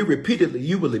 Whatever you hear repeatedly,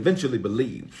 you will eventually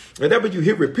believe. Whatever you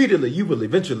hear repeatedly, you will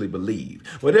eventually believe.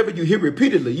 Whatever you hear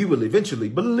repeatedly, you will eventually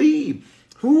believe.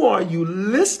 Who are you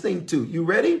listening to? You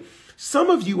ready? Some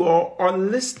of you all are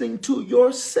listening to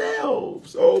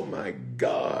yourselves. Oh my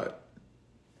God.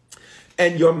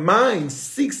 And your mind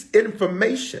seeks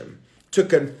information to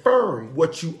confirm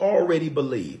what you already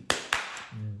believe.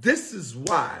 This is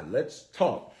why, let's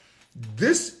talk.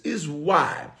 This is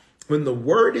why when the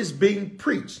word is being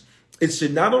preached, it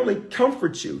should not only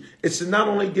comfort you, it should not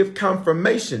only give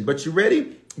confirmation, but you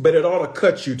ready? But it ought to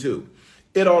cut you too.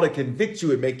 It ought to convict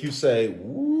you and make you say,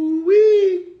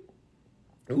 ooh-wee,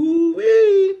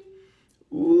 ooh-wee,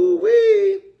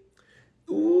 ooh-wee,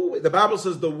 ooh-wee. The Bible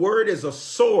says the word is a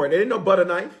sword. It ain't no butter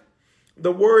knife.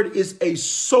 The word is a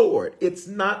sword. It's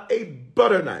not a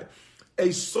butter knife.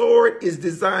 A sword is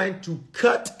designed to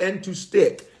cut and to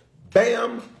stick.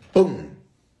 Bam, boom.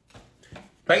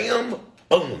 Bam,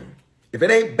 boom. If it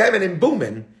ain't bamming and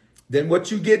booming, then what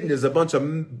you getting is a bunch of...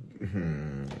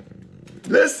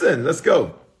 Listen, let's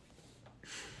go.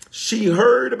 She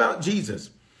heard about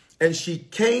Jesus and she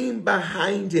came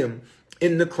behind him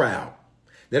in the crowd.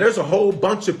 Now there's a whole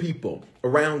bunch of people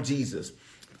around Jesus.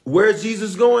 Where's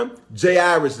Jesus going?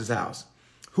 Jairus' house.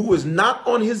 Who is not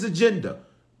on his agenda?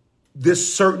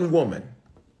 This certain woman.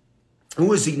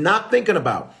 Who is he not thinking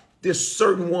about? This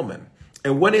certain woman.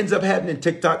 And what ends up happening,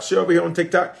 TikTok, share over here on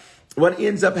TikTok, what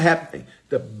ends up happening,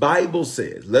 the Bible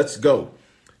says, let's go,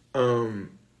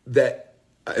 that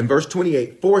in verse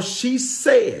 28, for she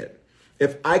said,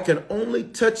 if I can only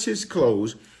touch his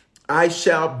clothes, I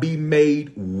shall be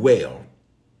made well.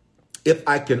 If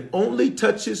I can only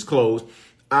touch his clothes,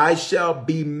 I shall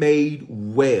be made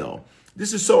well.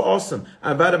 This is so awesome.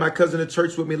 I invited my cousin to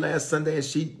church with me last Sunday, and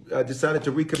she decided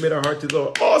to recommit her heart to the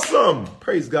Lord. Awesome.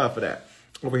 Praise God for that.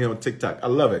 Over here on TikTok. I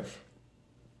love it.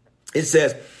 It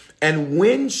says, and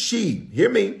when she, hear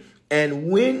me,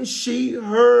 and when she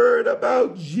heard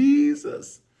about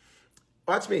Jesus,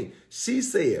 watch me, she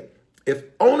said, if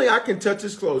only I can touch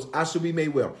his clothes, I shall be made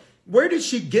well. Where did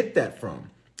she get that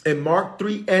from? And Mark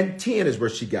 3 and 10 is where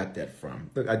she got that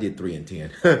from. Look, I did 3 and 10.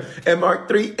 And Mark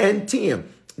 3 and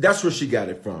 10, that's where she got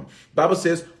it from. Bible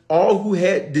says all who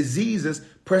had diseases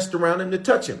pressed around him to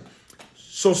touch him.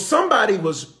 So somebody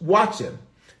was watching.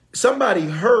 Somebody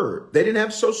heard. They didn't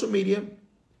have social media.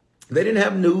 They didn't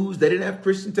have news. They didn't have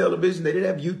Christian television. They didn't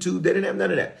have YouTube. They didn't have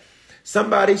none of that.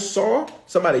 Somebody saw,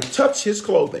 somebody touched his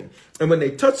clothing. And when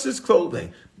they touched his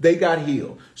clothing, they got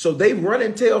healed. So they run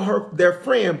and tell their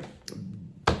friend,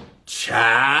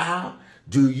 child,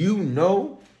 do you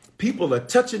know people are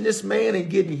touching this man and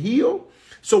getting healed?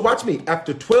 So watch me.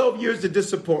 After 12 years of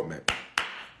disappointment,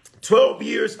 12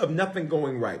 years of nothing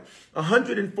going right,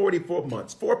 144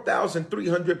 months,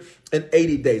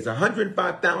 4,380 days,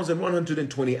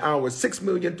 105,120 hours,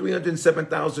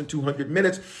 6,307,200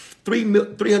 minutes,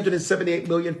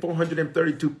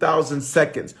 378,432,000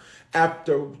 seconds.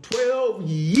 After 12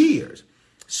 years,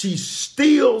 she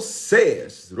still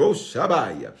says,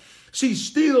 Roshabaya, she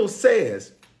still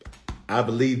says, I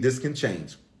believe this can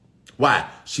change. Why?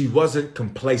 She wasn't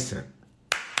complacent.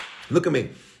 Look at me.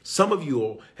 Some of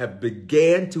you have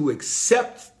began to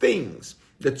accept things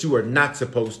that you are not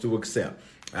supposed to accept.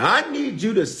 I need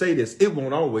you to say this. It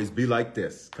won't always be like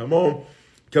this. Come on.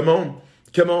 Come on.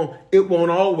 Come on. It won't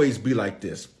always be like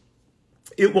this.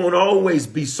 It won't always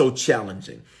be so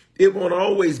challenging. It won't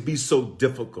always be so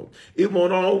difficult. It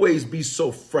won't always be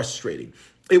so frustrating.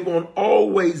 It won't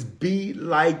always be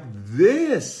like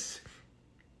this.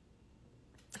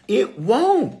 It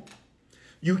won't.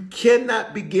 You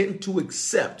cannot begin to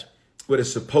accept what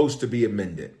is supposed to be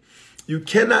amended. You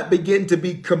cannot begin to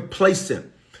be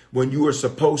complacent when you are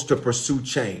supposed to pursue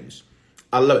change.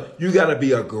 I love it. You got to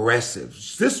be aggressive.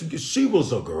 She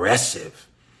was aggressive.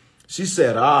 She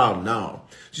said, oh, no.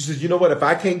 She says, you know what? If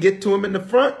I can't get to him in the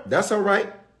front, that's all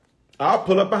right. I'll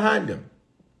pull up behind him.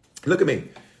 Look at me.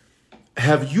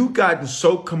 Have you gotten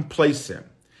so complacent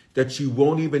that you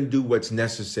won't even do what's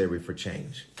necessary for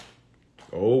change?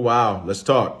 Oh, wow. Let's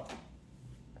talk.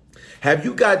 Have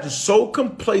you gotten so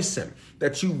complacent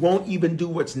that you won't even do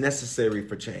what's necessary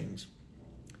for change?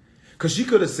 Because she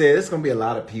could have said, it's going to be a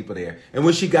lot of people there. And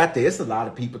when she got there, it's a lot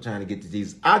of people trying to get to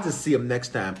Jesus. I'll just see them next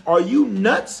time. Are you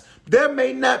nuts? There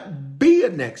may not be a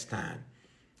next time.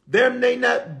 There may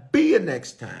not be a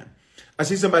next time. I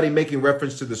see somebody making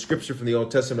reference to the scripture from the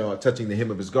Old Testament about touching the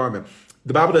hem of his garment.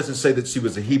 The Bible doesn't say that she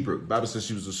was a Hebrew. The Bible says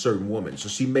she was a certain woman. So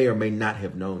she may or may not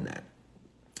have known that.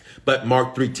 But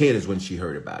Mark 3:10 is when she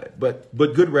heard about it. But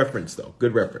good reference, though.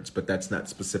 Good reference. But that's not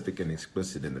specific and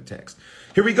explicit in the text.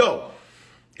 Here we go.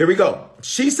 Here we go.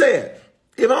 She said,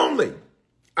 if only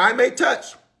I may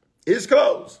touch his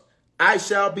clothes, I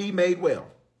shall be made well.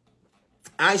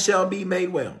 I shall be made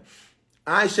well.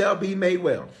 I shall be made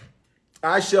well.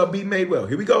 I shall be made well.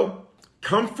 Here we go.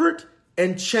 Comfort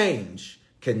and change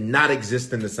cannot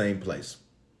exist in the same place.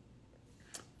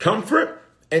 Comfort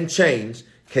and change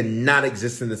cannot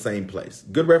exist in the same place.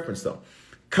 Good reference, though.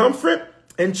 Comfort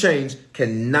and change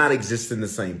cannot exist in the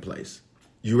same place.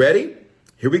 You ready?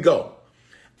 Here we go.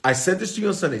 I said this to you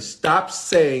on Sunday. Stop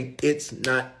saying it's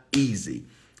not easy.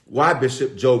 Why,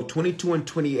 Bishop? Job 22 and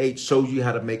 28 shows you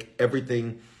how to make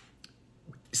everything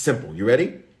simple. You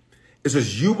ready? It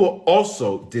says, you will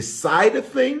also decide a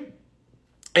thing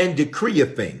and decree a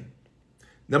thing.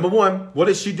 Number one, what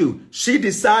did she do? She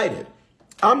decided,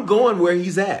 I'm going where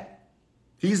he's at.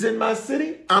 He's in my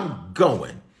city. I'm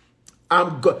going.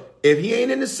 If he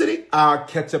ain't in the city, I'll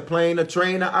catch a plane, a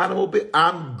train, an automobile.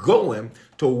 I'm going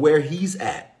to where he's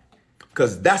at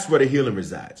because that's where the healing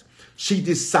resides. She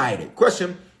decided.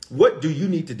 Question, what do you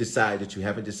need to decide that you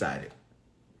haven't decided?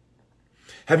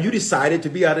 Have you decided to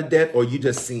be out of debt or you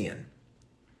just sin?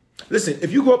 Listen,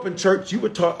 if you grew up in church, you were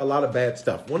taught a lot of bad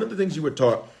stuff. One of the things you were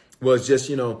taught was just,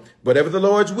 whatever the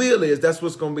Lord's will is, that's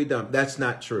what's going to be done. That's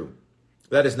not true.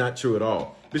 That is not true at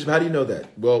all. Bishop, how do you know that?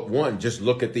 Well, one, just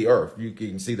look at the earth. You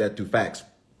can see that through facts.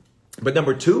 But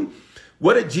number two,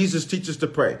 what did Jesus teach us to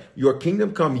pray? Your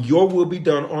kingdom come, your will be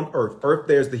done on earth. Earth,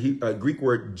 there's the Greek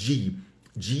word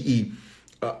G-E,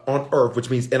 on earth, which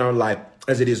means in our life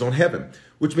as it is on heaven.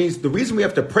 Which means the reason we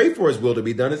have to pray for his will to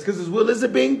be done is because his will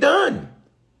isn't being done.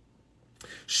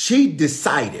 She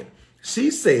decided.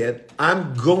 She said,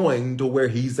 I'm going to where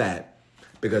he's at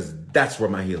because that's where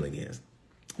my healing is.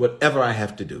 Whatever I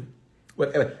have to do.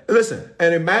 Whatever. Listen,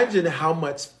 and imagine how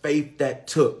much faith that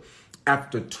took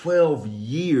after 12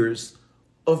 years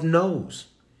of no's.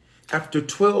 After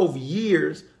 12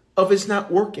 years of it's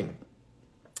not working.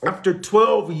 After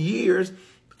 12 years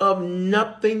of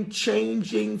nothing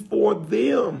changing for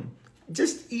them.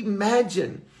 Just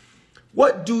imagine.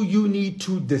 What do you need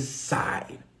to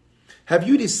decide? Have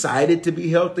you decided to be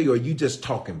healthy or are you just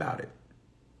talking about it?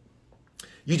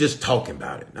 You just talking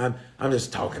about it. I'm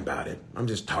just talking about it. I'm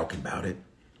just talking about it.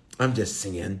 I'm just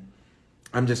seeing.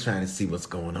 I'm just trying to see what's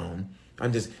going on.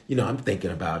 I'm just, I'm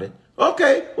thinking about it.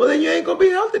 Okay, well then you ain't gonna be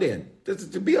healthy then.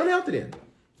 Just to be unhealthy then.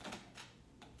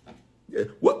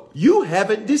 Well, you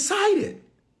haven't decided.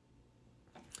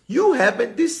 You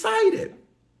haven't decided.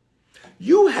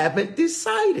 You haven't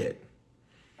decided.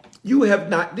 You have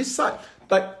not decided.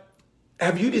 Like,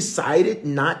 have you decided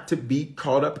not to be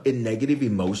caught up in negative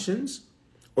emotions?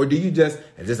 Or do you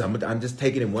I'm just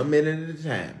taking it 1 minute at a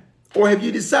time? Or have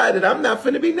you decided I'm not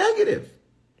going to be negative?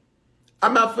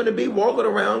 I'm not going to be walking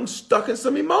around stuck in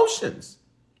some emotions.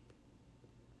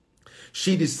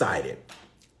 She decided.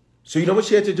 So you know what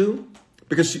she had to do?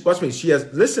 Because watch me,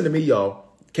 listen to me, y'all.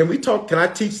 Can we talk? Can I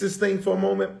teach this thing for a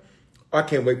moment? I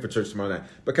can't wait for church tomorrow night.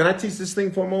 But can I teach this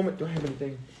thing for a moment? Do I have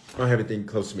anything? I don't have anything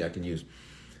close to me I can use.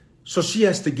 So she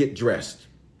has to get dressed.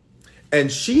 And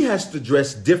she has to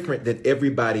dress different than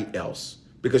everybody else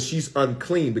because she's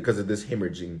unclean because of this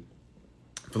hemorrhaging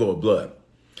flow of blood.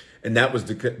 And that was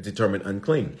determined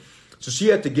unclean. So she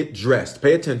had to get dressed.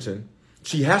 Pay attention.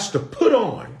 She has to put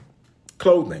on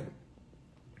clothing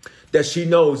that she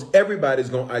knows everybody's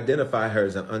going to identify her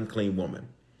as an unclean woman.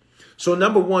 So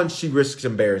number one, she risks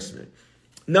embarrassment.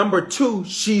 Number two,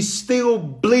 she's still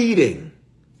bleeding.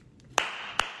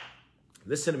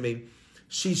 Listen to me.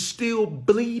 She's still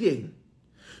bleeding.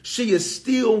 She is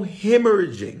still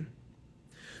hemorrhaging.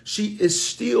 She is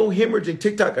still hemorrhaging.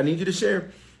 TikTok, I need you to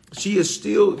share. She is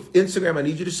still, Instagram, I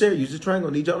need you to share. Use the triangle,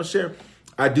 I need y'all to share.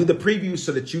 I do the preview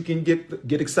so that you can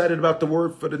get excited about the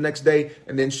word for the next day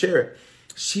and then share it.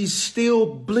 She's still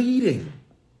bleeding.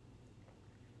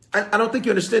 I don't think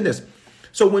you understand this.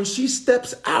 So when she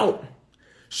steps out,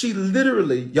 she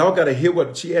literally, y'all got to hear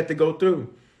what she had to go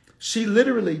through. She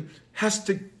literally has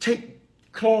to take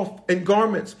cloth and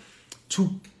garments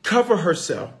to cover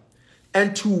herself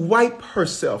and to wipe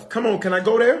herself. Come on, can I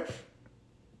go there?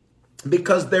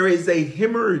 Because there is a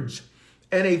hemorrhage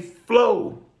and a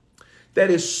flow that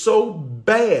is so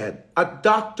bad, a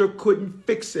doctor couldn't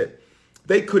fix it.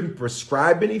 They couldn't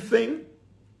prescribe anything.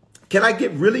 Can I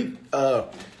get really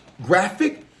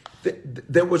graphic?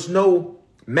 There was no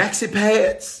maxi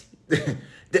pads.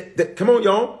 Come on,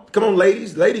 y'all. Come on,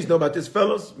 ladies. Ladies know about this,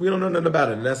 fellas. We don't know nothing about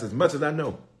it, and that's as much as I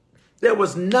know. There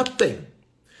was nothing.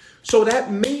 So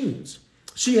that means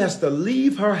she has to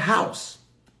leave her house.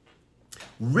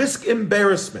 Risk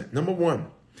embarrassment, number one.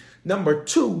 Number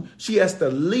two, she has to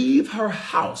leave her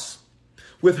house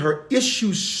with her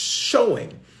issues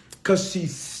showing because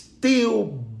she's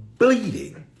still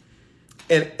bleeding.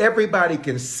 And everybody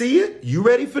can see it. You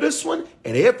ready for this one?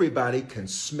 And everybody can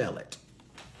smell it.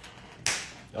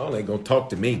 Y'all ain't gonna talk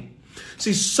to me.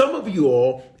 See, some of you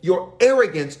all, your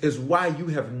arrogance is why you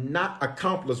have not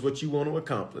accomplished what you want to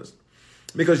accomplish.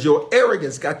 Because your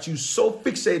arrogance got you so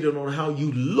fixated on how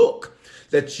you look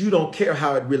that you don't care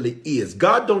how it really is.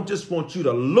 God don't just want you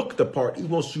to look the part. He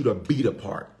wants you to be the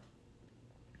part.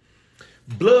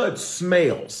 Blood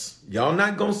smells. Y'all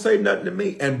not going to say nothing to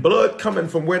me. And blood coming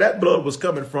from where that blood was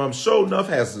coming from, sure enough,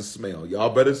 has a smell. Y'all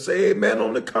better say amen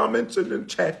on the comments and in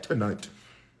chat tonight.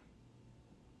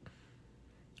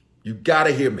 You got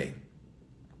to hear me.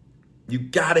 You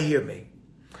got to hear me.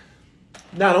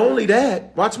 Not only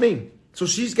that, watch me. So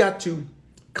she's got to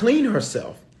clean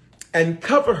herself and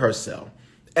cover herself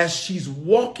as she's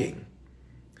walking.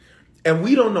 And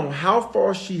we don't know how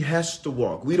far she has to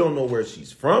walk. We don't know where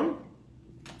she's from.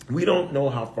 We don't know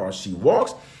how far she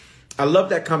walks. I love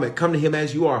that comment. Come to him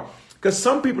as you are. Because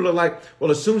some people are like,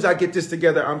 well, as soon as I get this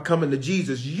together, I'm coming to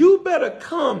Jesus. You better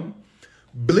come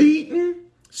bleeding,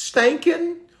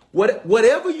 stinking,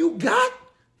 whatever you got,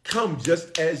 come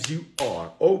just as you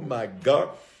are. Oh my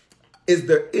God. Is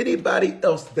there anybody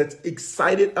else that's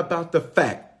excited about the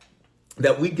fact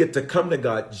that we get to come to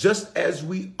God just as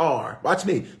we are? Watch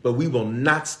me, but we will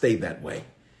not stay that way.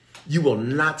 You will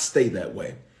not stay that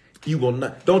way. You will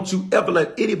not. Don't you ever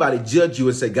let anybody judge you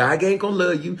and say, God ain't going to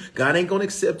love you. God ain't going to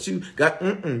accept you.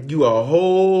 God, you are a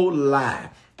whole lie.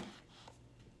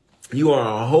 You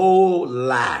are a whole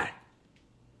lie.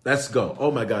 Let's go.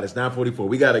 Oh my God, it's 9:44.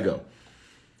 We got to go.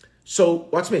 So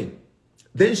watch me.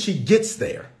 Then she gets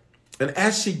there. And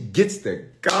as she gets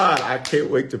there, God, I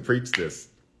can't wait to preach this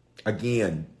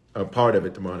again, a part of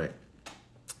it tomorrow night.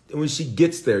 And when she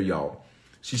gets there, y'all,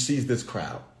 she sees this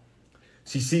crowd.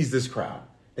 She sees this crowd.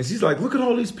 And she's like, look at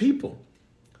all these people.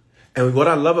 And what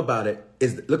I love about it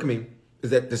is, look at me,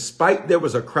 is that despite there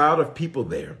was a crowd of people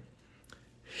there,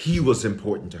 he was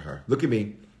important to her. Look at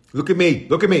me. Look at me.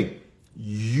 Look at me.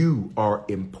 You are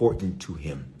important to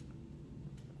him.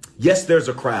 Yes, there's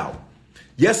a crowd.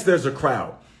 Yes, there's a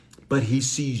crowd. But he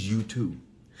sees you too.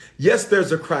 Yes,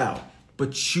 there's a crowd,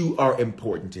 but you are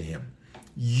important to him.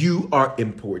 You are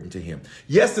important to him.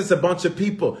 Yes, there's a bunch of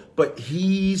people, but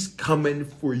he's coming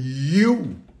for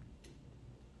you.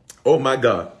 Oh my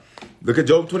God. Look at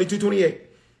Job 22:28.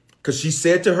 Because she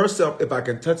said to herself, if I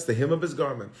can touch the hem of his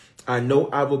garment, I know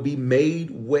I will be made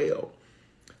well.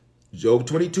 Job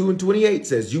 22:28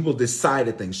 says, you will decide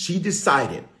a thing. She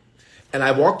decided. And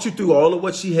I walked you through all of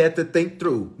what she had to think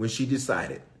through when she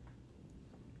decided.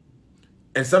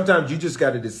 And sometimes you just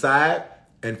got to decide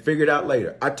and figure it out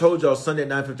later. I told y'all Sunday at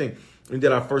 9:15, we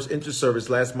did our first inter-service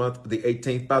last month, the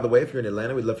 18th. By the way, if you're in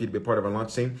Atlanta, we'd love for you to be a part of our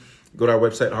launch team. Go to our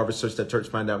website, harvestchurch.church,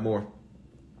 find out more.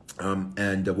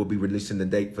 And we'll be releasing the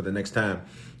date for the next time.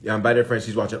 Yeah, invite her friends.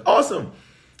 She's watching. Awesome.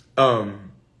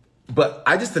 But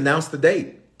I just announced the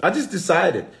date. I just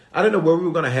decided. I don't know where we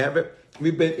were going to have it.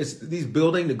 It's these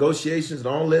building negotiations and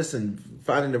all this and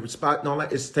finding the spot and all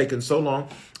that. It's taken so long.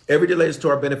 Every delay is to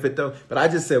our benefit, though. But I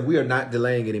just said we are not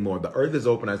delaying anymore. The earth is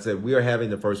open. I said we are having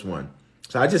the first one.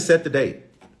 So I just set the date.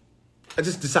 I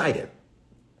just decided.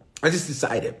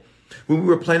 When we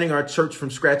were planning our church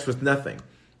from scratch with nothing,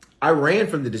 I ran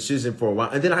from the decision for a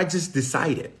while, and then I just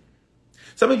decided.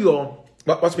 Some of you all,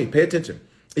 watch me, pay attention.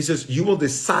 He says, you will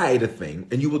decide a thing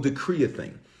and you will decree a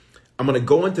thing. I'm going to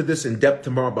go into this in depth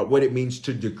tomorrow about what it means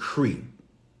to decree.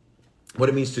 What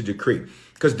it means to decree.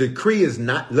 Because decree is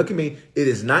not, look at me, it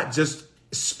is not just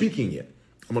speaking it.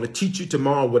 I'm going to teach you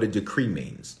tomorrow what a decree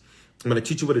means. I'm going to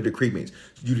teach you what a decree means.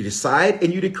 You decide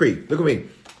and you decree. Look at me.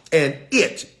 And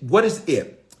what is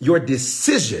it? Your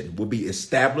decision will be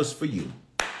established for you.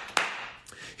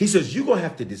 He says, you're going to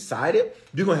have to decide it.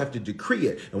 You're going to have to decree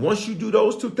it. And once you do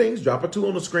those two things, drop a 2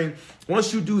 on the screen.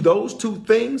 Once you do those two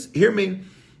things, hear me,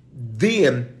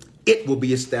 then it will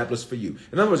be established for you.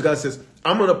 In other words, God says,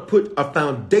 I'm going to put a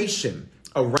foundation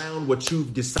around what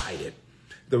you've decided.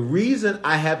 The reason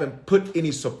I haven't put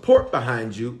any support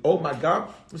behind you, oh my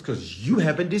God, is because you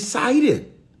haven't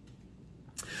decided.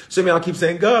 Some of y'all keep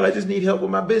saying, God, I just need help with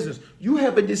my business. You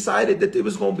haven't decided that it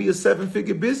was going to be a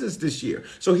 7-figure business this year.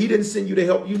 So he didn't send you the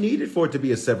help you needed for it to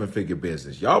be a 7-figure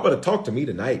business. Y'all better talk to me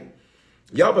tonight.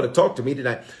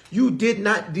 You did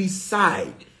not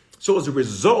decide. So as a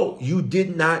result, you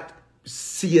did not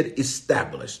see it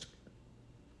established.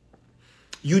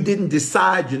 You didn't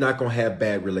decide you're not going to have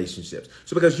bad relationships.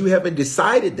 So because you haven't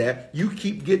decided that, you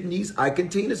keep getting these Ike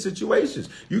and Tina situations.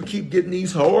 You keep getting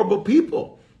these horrible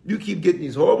people. You keep getting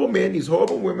these horrible men, these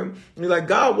horrible women. And you're like,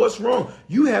 God, what's wrong?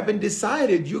 You haven't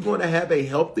decided you're going to have a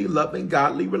healthy, loving,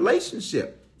 godly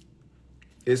relationship.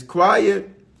 It's quiet.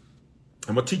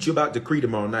 I'm going to teach you about decree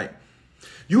tomorrow night.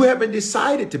 You haven't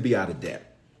decided to be out of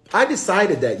debt. I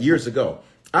decided that years ago.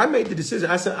 I made the decision.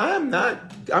 I said, I'm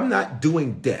not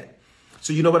doing debt.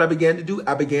 So you know what I began to do?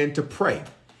 I began to pray.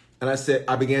 And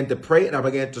I began to pray and I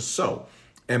began to sow.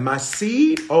 And my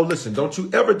seed, oh, listen, don't you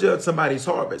ever judge somebody's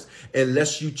harvest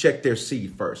unless you check their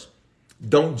seed first.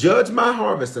 Don't judge my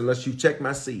harvest unless you check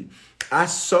my seed. I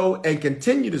sow and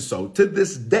continue to sow to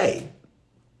this day.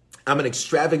 I'm an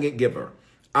extravagant giver.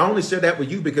 I only share that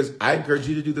with you because I encourage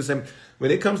you to do the same.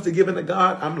 When it comes to giving to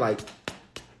God, I'm like,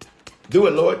 do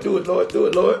it, Lord, do it, Lord, do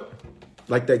it, Lord.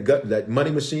 Like that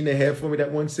money machine they had for me,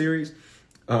 that one series.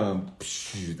 I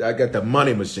got the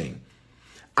money machine.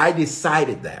 I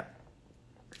decided that.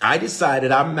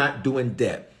 I'm not doing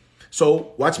debt.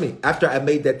 So watch me. After I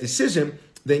made that decision,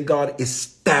 then God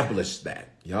established that.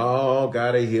 Y'all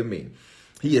gotta hear me.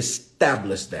 He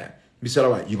established that. He said,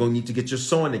 all right, you're going to need to get your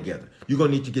sowing together. You're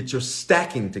going to need to get your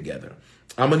stacking together.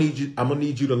 I'm going to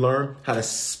need you to learn how to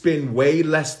spend way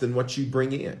less than what you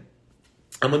bring in.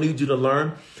 I'm going to need you to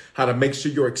learn how to make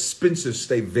sure your expenses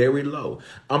stay very low.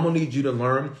 I'm going to need you to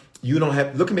learn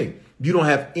look at me. You don't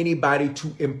have anybody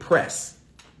to impress.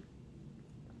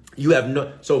 I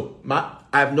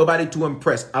have nobody to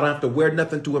impress. I don't have to wear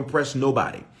nothing to impress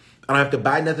nobody. I don't have to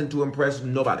buy nothing to impress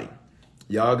nobody.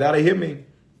 Y'all got to hear me.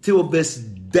 Till this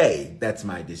day, that's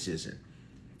my decision.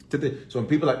 So when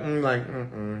people are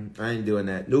I ain't doing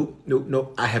that.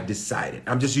 Nope. I have decided.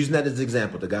 I'm just using that as an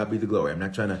example. To God be the glory. I'm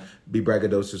not trying to be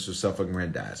braggadocious or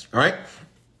self-aggrandize. All right.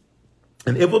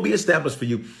 And it will be established for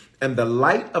you. And the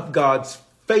light of God's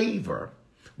favor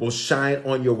will shine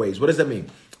on your ways. What does that mean?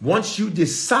 Once you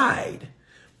decide,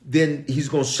 then he's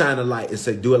going to shine a light and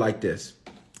say, do it like this.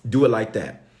 Do it like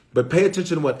that. But pay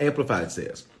attention to what Amplified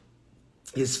says.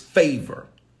 His favor,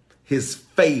 his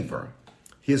favor,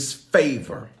 his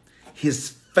favor, his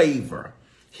favor,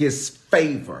 his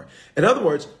favor. In other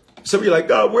words, some of you are like,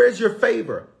 God, where's your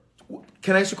favor?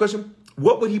 Can I ask you a question?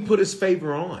 What would he put his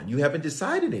favor on? You haven't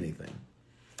decided anything.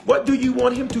 What do you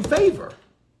want him to favor?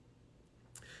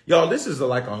 Y'all, this is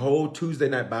like a whole Tuesday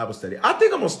night Bible study. I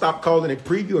think I'm going to stop calling it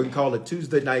preview and call it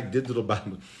Tuesday night digital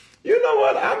Bible. You know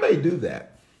what? I may do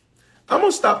that. I'm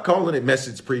going to stop calling it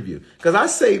message preview because I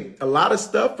say a lot of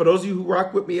stuff. For those of you who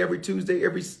rock with me every Tuesday,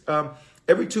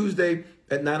 every Tuesday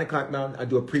at 9 o'clock Mountain, I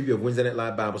do a preview of Wednesday Night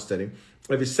Live Bible study.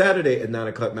 Every Saturday at 9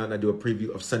 o'clock Mountain, I do a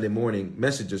preview of Sunday morning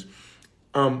messages.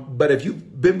 But if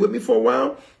you've been with me for a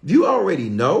while, you already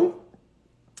know.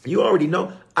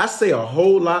 I say a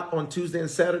whole lot on Tuesday and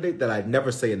Saturday that I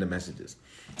never say in the messages.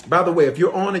 By the way, if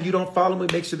you're on and you don't follow me,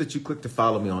 make sure that you click to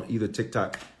follow me on either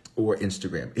TikTok or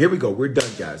Instagram. Here we go. We're done,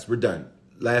 guys. We're done.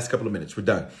 Last couple of minutes. We're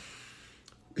done.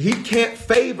 He can't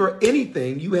favor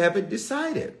anything you haven't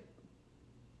decided.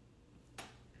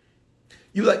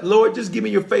 You like, Lord, just give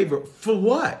me your favor. For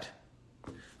what?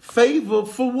 Favor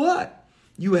for what?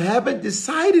 You haven't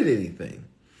decided anything.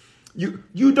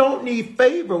 You don't need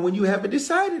favor when you haven't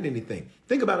decided anything.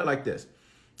 Think about it like this.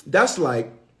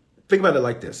 Think about it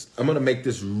like this. I'm going to make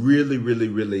this really, really,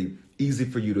 really easy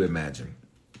for you to imagine.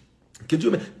 Could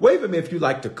you wave at me if you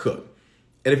like to cook?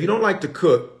 And if you don't like to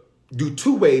cook, do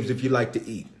 2 waves if you like to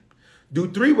eat. Do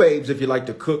 3 waves if you like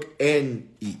to cook and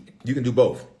eat. You can do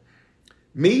both.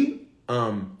 Me,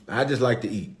 I just like to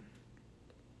eat.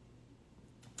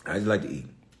 I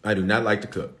do not like to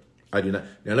cook. I do not.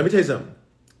 Now, let me tell you something.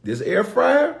 This air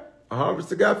fryer, a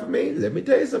harvester got for me. Let me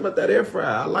tell you something about that air fryer.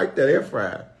 I like that air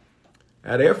fryer.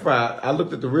 That air fryer, I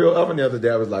looked at the real oven the other day.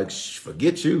 I was like,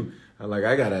 forget you. I'm like,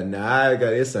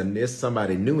 it's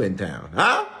somebody new in town.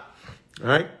 Huh? All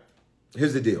right.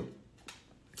 Here's the deal.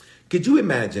 Could you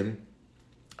imagine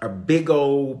a big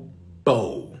old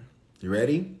bowl? You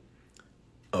ready?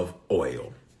 Of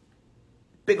oil.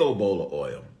 Big old bowl of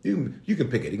oil. You can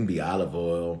pick it. It can be olive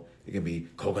oil. It can be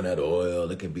coconut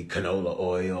oil. It can be canola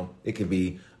oil. It can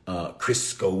be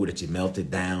Crisco that you melted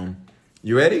down.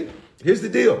 You ready? Here's the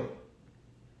deal.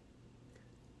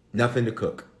 Nothing to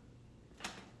cook.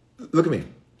 Look at me.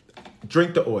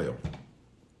 Drink the oil.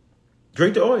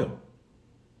 Drink the oil.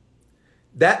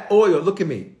 That oil, look at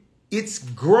me. It's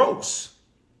gross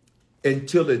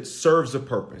until it serves a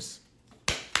purpose.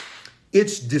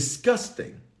 It's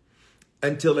disgusting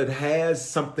until it has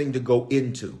something to go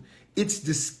into. It's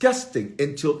disgusting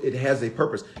until it has a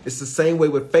purpose. It's the same way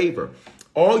with favor.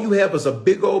 All you have is a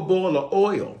big old bowl of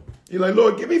oil. You're like,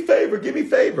 Lord, give me favor, give me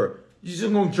favor. You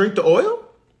just gonna drink the oil?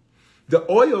 The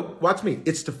oil, watch me,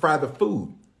 it's to fry the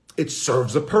food. It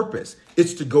serves a purpose.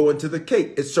 It's to go into the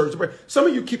cake. It serves a purpose. Some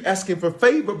of you keep asking for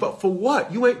favor, but for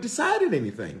what? You ain't decided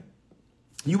anything.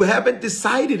 You haven't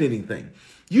decided anything.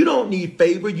 You don't need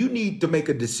favor. You need to make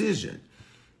a decision.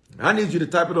 I need you to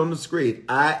type it on the screen.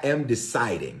 I am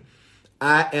deciding.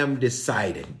 I am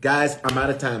deciding. Guys, I'm out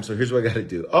of time, so here's what I got to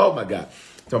do. Oh, my God.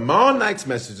 Tomorrow night's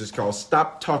message is called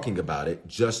Stop Talking About It.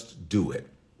 Just Do It.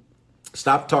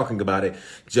 Stop talking about it.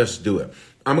 Just do it.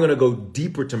 I'm going to go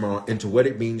deeper tomorrow into what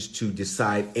it means to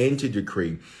decide and to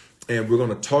decree. And we're going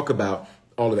to talk about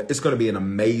all of that. It's going to be an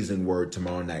amazing word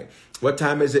tomorrow night. What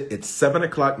time is it? It's 7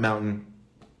 o'clock Mountain,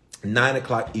 9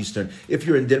 o'clock Eastern. If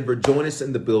you're in Denver, join us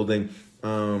in the building.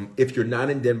 If you're not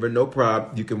in Denver, no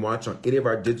problem. You can watch on any of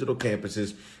our digital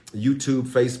campuses, YouTube,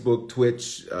 Facebook,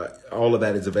 Twitch, all of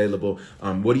that is available.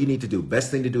 What do you need to do?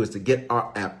 Best thing to do is to get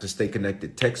our app to stay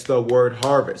connected. Text the word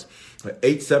harvest,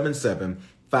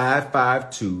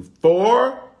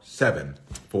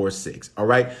 877-552-4746. All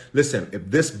right. Listen,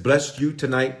 if this blessed you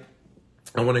tonight,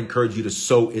 I want to encourage you to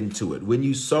sow into it. When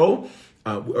you sow,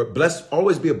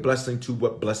 always be a blessing to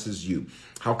what blesses you.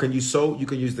 How can you sow? You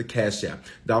can use the Cash App,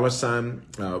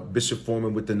 $ Bishop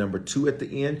Foreman with the number 2 at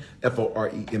the end,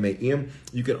 FOREMAN.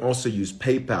 You can also use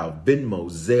PayPal, Venmo,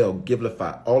 Zelle,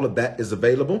 Givelify. All of that is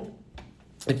available.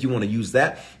 If you want to use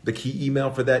that, the key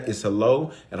email for that is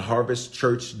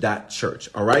hello@harvestchurch.church.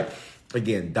 All right.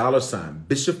 Again, $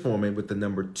 Bishop Foreman with the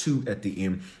number 2 at the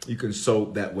end. You can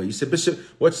sow that way. You say, Bishop,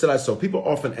 what should I sow? People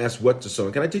often ask what to sow.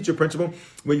 And can I teach you a principle?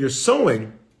 When you're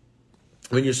sowing,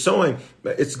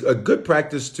 it's a good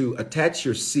practice to attach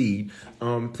your seed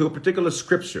to a particular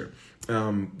scripture.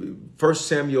 1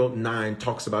 Samuel 9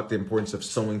 talks about the importance of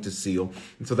sowing to seal.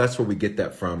 And so that's where we get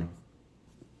that from.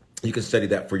 You can study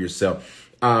that for yourself.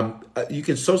 You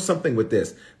can sow something with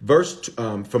this.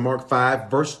 For Mark 5,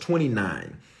 verse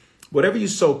 29. Whatever you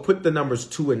sow, put the numbers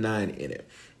 2 and 9 in it.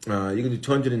 You can do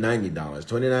 $290,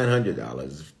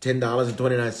 $2,900,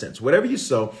 $10.29. Whatever you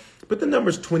sow, put the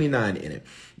numbers 29 in it.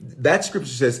 That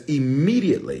scripture says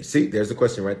immediately. See, there's the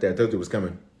question right there. I told you it was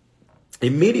coming.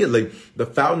 Immediately, the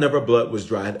fountain of her blood was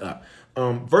dried up.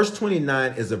 Verse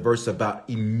 29 is a verse about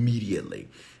immediately.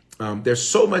 There's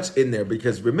so much in there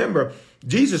because remember,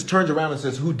 Jesus turns around and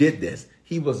says, who did this?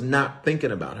 He was not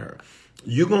thinking about her.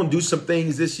 You're going to do some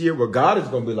things this year where God is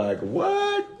going to be like,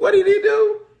 what? What did he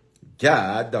do?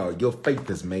 God, dog, your faith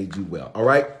has made you well. All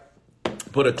right.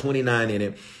 Put a 29 in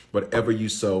it, whatever you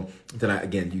sow tonight.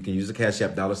 Again, you can use the Cash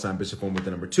App, $ Bishop Foreman with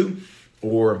the number 2,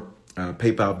 or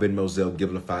PayPal, Venmo, Zelle,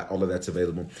 Givelify. All of that's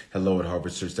available.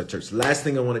 hello@harvardchurch.church. Last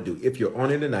thing I want to do, if you're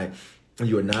on it tonight and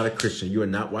you are not a Christian, you are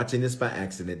not watching this by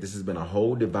accident. This has been a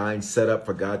whole divine setup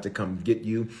for God to come get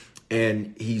you,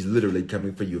 and he's literally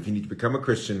coming for you. If you need to become a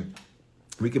Christian,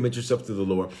 recommit yourself to the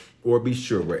Lord, or be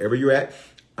sure, wherever you're at,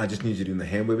 I just need you to do the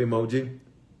hand wave emoji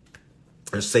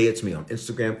or say it's me on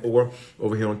Instagram or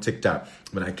over here on TikTok.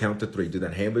 When I count to 3, do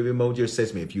that hand wave emoji or say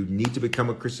it's me. If you need to become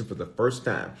a Christian for the first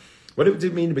time, what does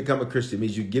it mean to become a Christian? It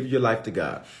means you give your life to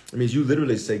God. It means you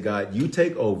literally say, God, you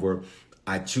take over.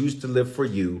 I choose to live for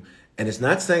you. And it's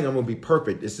not saying I'm going to be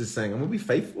perfect. It's just saying I'm going to be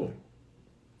faithful.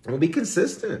 I'm going to be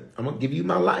consistent. I'm going to give you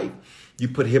my life. You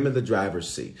put him in the driver's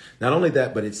seat. Not only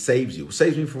that, but it saves you.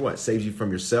 Saves you from what? Saves you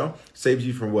from yourself. Saves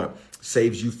you from what?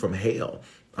 Saves you from hell.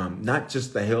 Not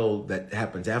just the hell that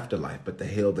happens after life, but the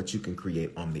hell that you can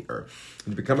create on the earth.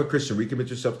 When you become a Christian, recommit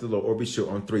yourself to the Lord, or be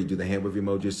sure on 3, do the hand wave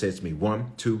emoji. It says to me,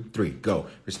 1, 2, 3, go.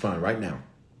 Respond right now.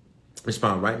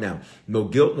 Respond right now. No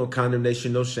guilt, no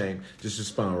condemnation, no shame. Just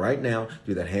respond right now.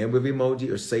 Do that hand wave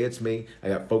emoji or say it's me. I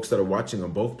got folks that are watching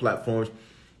on both platforms.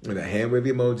 Do that hand wave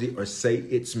emoji or say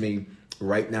it's me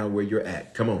right now where you're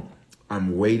at. Come on.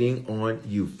 I'm waiting on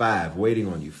you. 5, waiting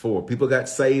on you. 4, people got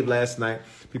saved last night.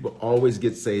 People always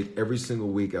get saved every single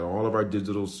week at all of our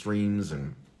digital streams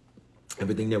and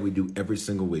everything that we do every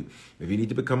single week. If you need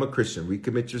to become a Christian,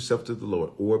 recommit yourself to the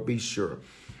Lord, or be sure.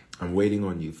 I'm waiting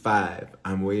on you. 5,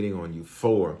 I'm waiting on you.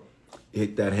 4,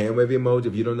 hit that hand wave emoji.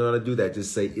 If you don't know how to do that,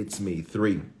 just say it's me.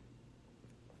 3,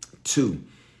 2,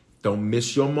 don't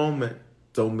miss your moment.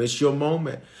 Don't miss your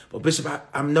moment. But Bishop,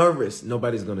 I'm nervous.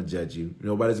 Nobody's going to judge you.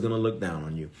 Nobody's going to look down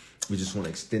on you. We just want to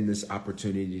extend this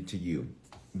opportunity to you.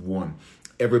 1,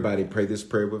 everybody pray this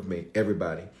prayer with me.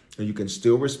 Everybody. And you can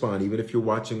still respond, even if you're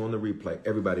watching on the replay.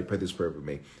 Everybody pray this prayer with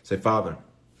me. Say, Father,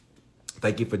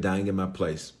 thank you for dying in my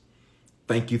place.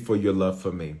 Thank you for your love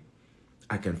for me.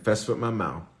 I confess with my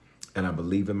mouth and I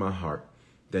believe in my heart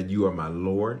that you are my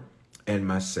Lord and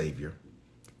my Savior.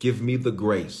 Give me the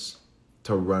grace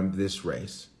to run this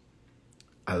race.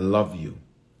 I love you.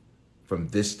 From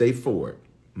this day forward,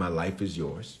 my life is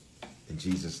yours. In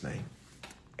Jesus' name,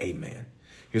 amen.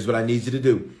 Here's what I need you to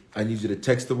do. I need you to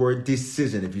text the word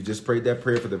decision. If you just prayed that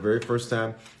prayer for the very first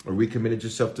time or recommitted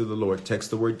yourself to the Lord, text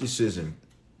the word decision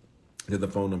to the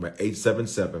phone number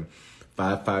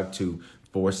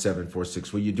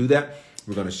 877-552-4746. When you do that,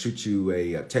 we're going to shoot you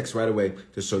a text right away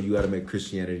to show you how to make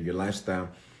Christianity your lifestyle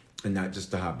and not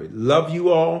just a hobby. Love you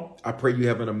all. I pray you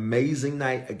have an amazing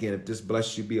night. Again, if this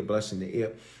blessed you, be a blessing to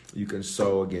it. You can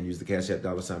sow. Again, use the Cash App,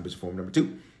 $ Bishop Foreman number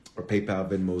 2, or PayPal,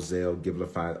 Venmo, Zelle,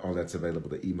 Givelify. All that's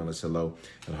available. The email is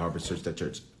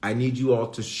hello@harvardchurch.church. I need you all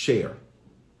to share.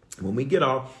 When we get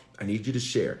off, I need you to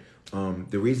share.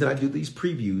 The reason I do these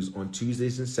previews on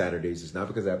Tuesdays and Saturdays is not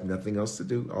because I have nothing else to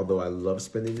do, although I love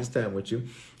spending this time with you.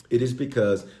 It is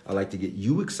because I like to get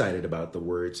you excited about the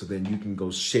word so then you can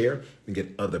go share and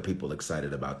get other people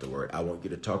excited about the word. I want you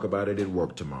to talk about it at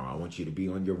work tomorrow. I want you to be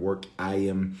on your work. I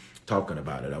am talking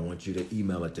about it. I want you to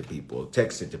email it to people,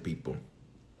 text it to people.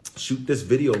 Shoot this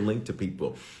video link to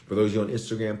people. For those of you on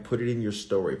Instagram, put it in your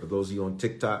story. For those of you on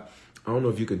TikTok, I don't know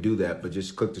if you can do that, but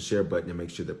just click the share button and make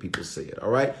sure that people see it. All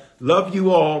right. Love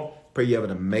you all. Pray you have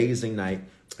an amazing night.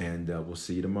 And we'll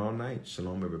see you tomorrow night.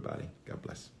 Shalom, everybody. God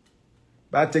bless.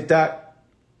 Bye, TikTok.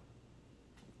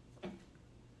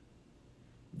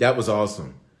 That was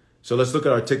awesome. So let's look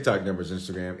at our TikTok numbers,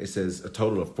 Instagram. It says a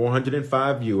total of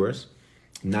 405 viewers,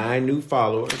 9 new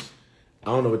followers. I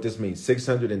don't know what this means.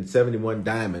 671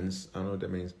 diamonds. I don't know what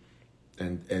that means.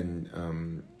 And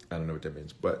I don't know what that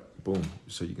means. But boom.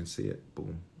 So you can see it.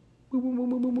 Boom. Boom, boom, boom,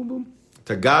 boom, boom, boom, boom.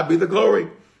 To God be the glory.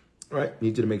 All right.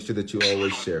 Need you to make sure that you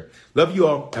always share. Love you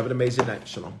all. Have an amazing night.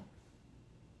 Shalom.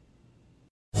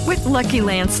 With Lucky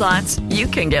Land Slots, you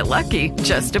can get lucky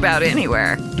just about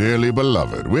anywhere. Dearly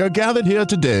beloved, we are gathered here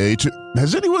today to...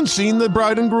 Has anyone seen the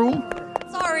bride and groom?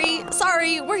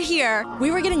 Sorry, we're here.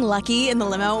 We were getting lucky in the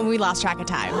limo and we lost track of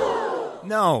time.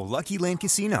 No, Lucky Land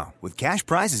Casino, with cash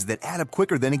prizes that add up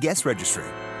quicker than a guest registry.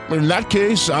 In that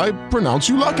case, I pronounce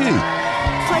you lucky.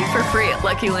 Play for free at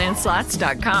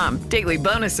LuckyLandSlots.com. Daily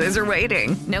bonuses are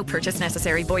waiting. No purchase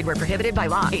necessary. Void where prohibited by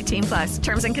law. 18+.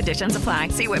 Terms and conditions apply.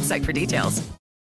 See website for details.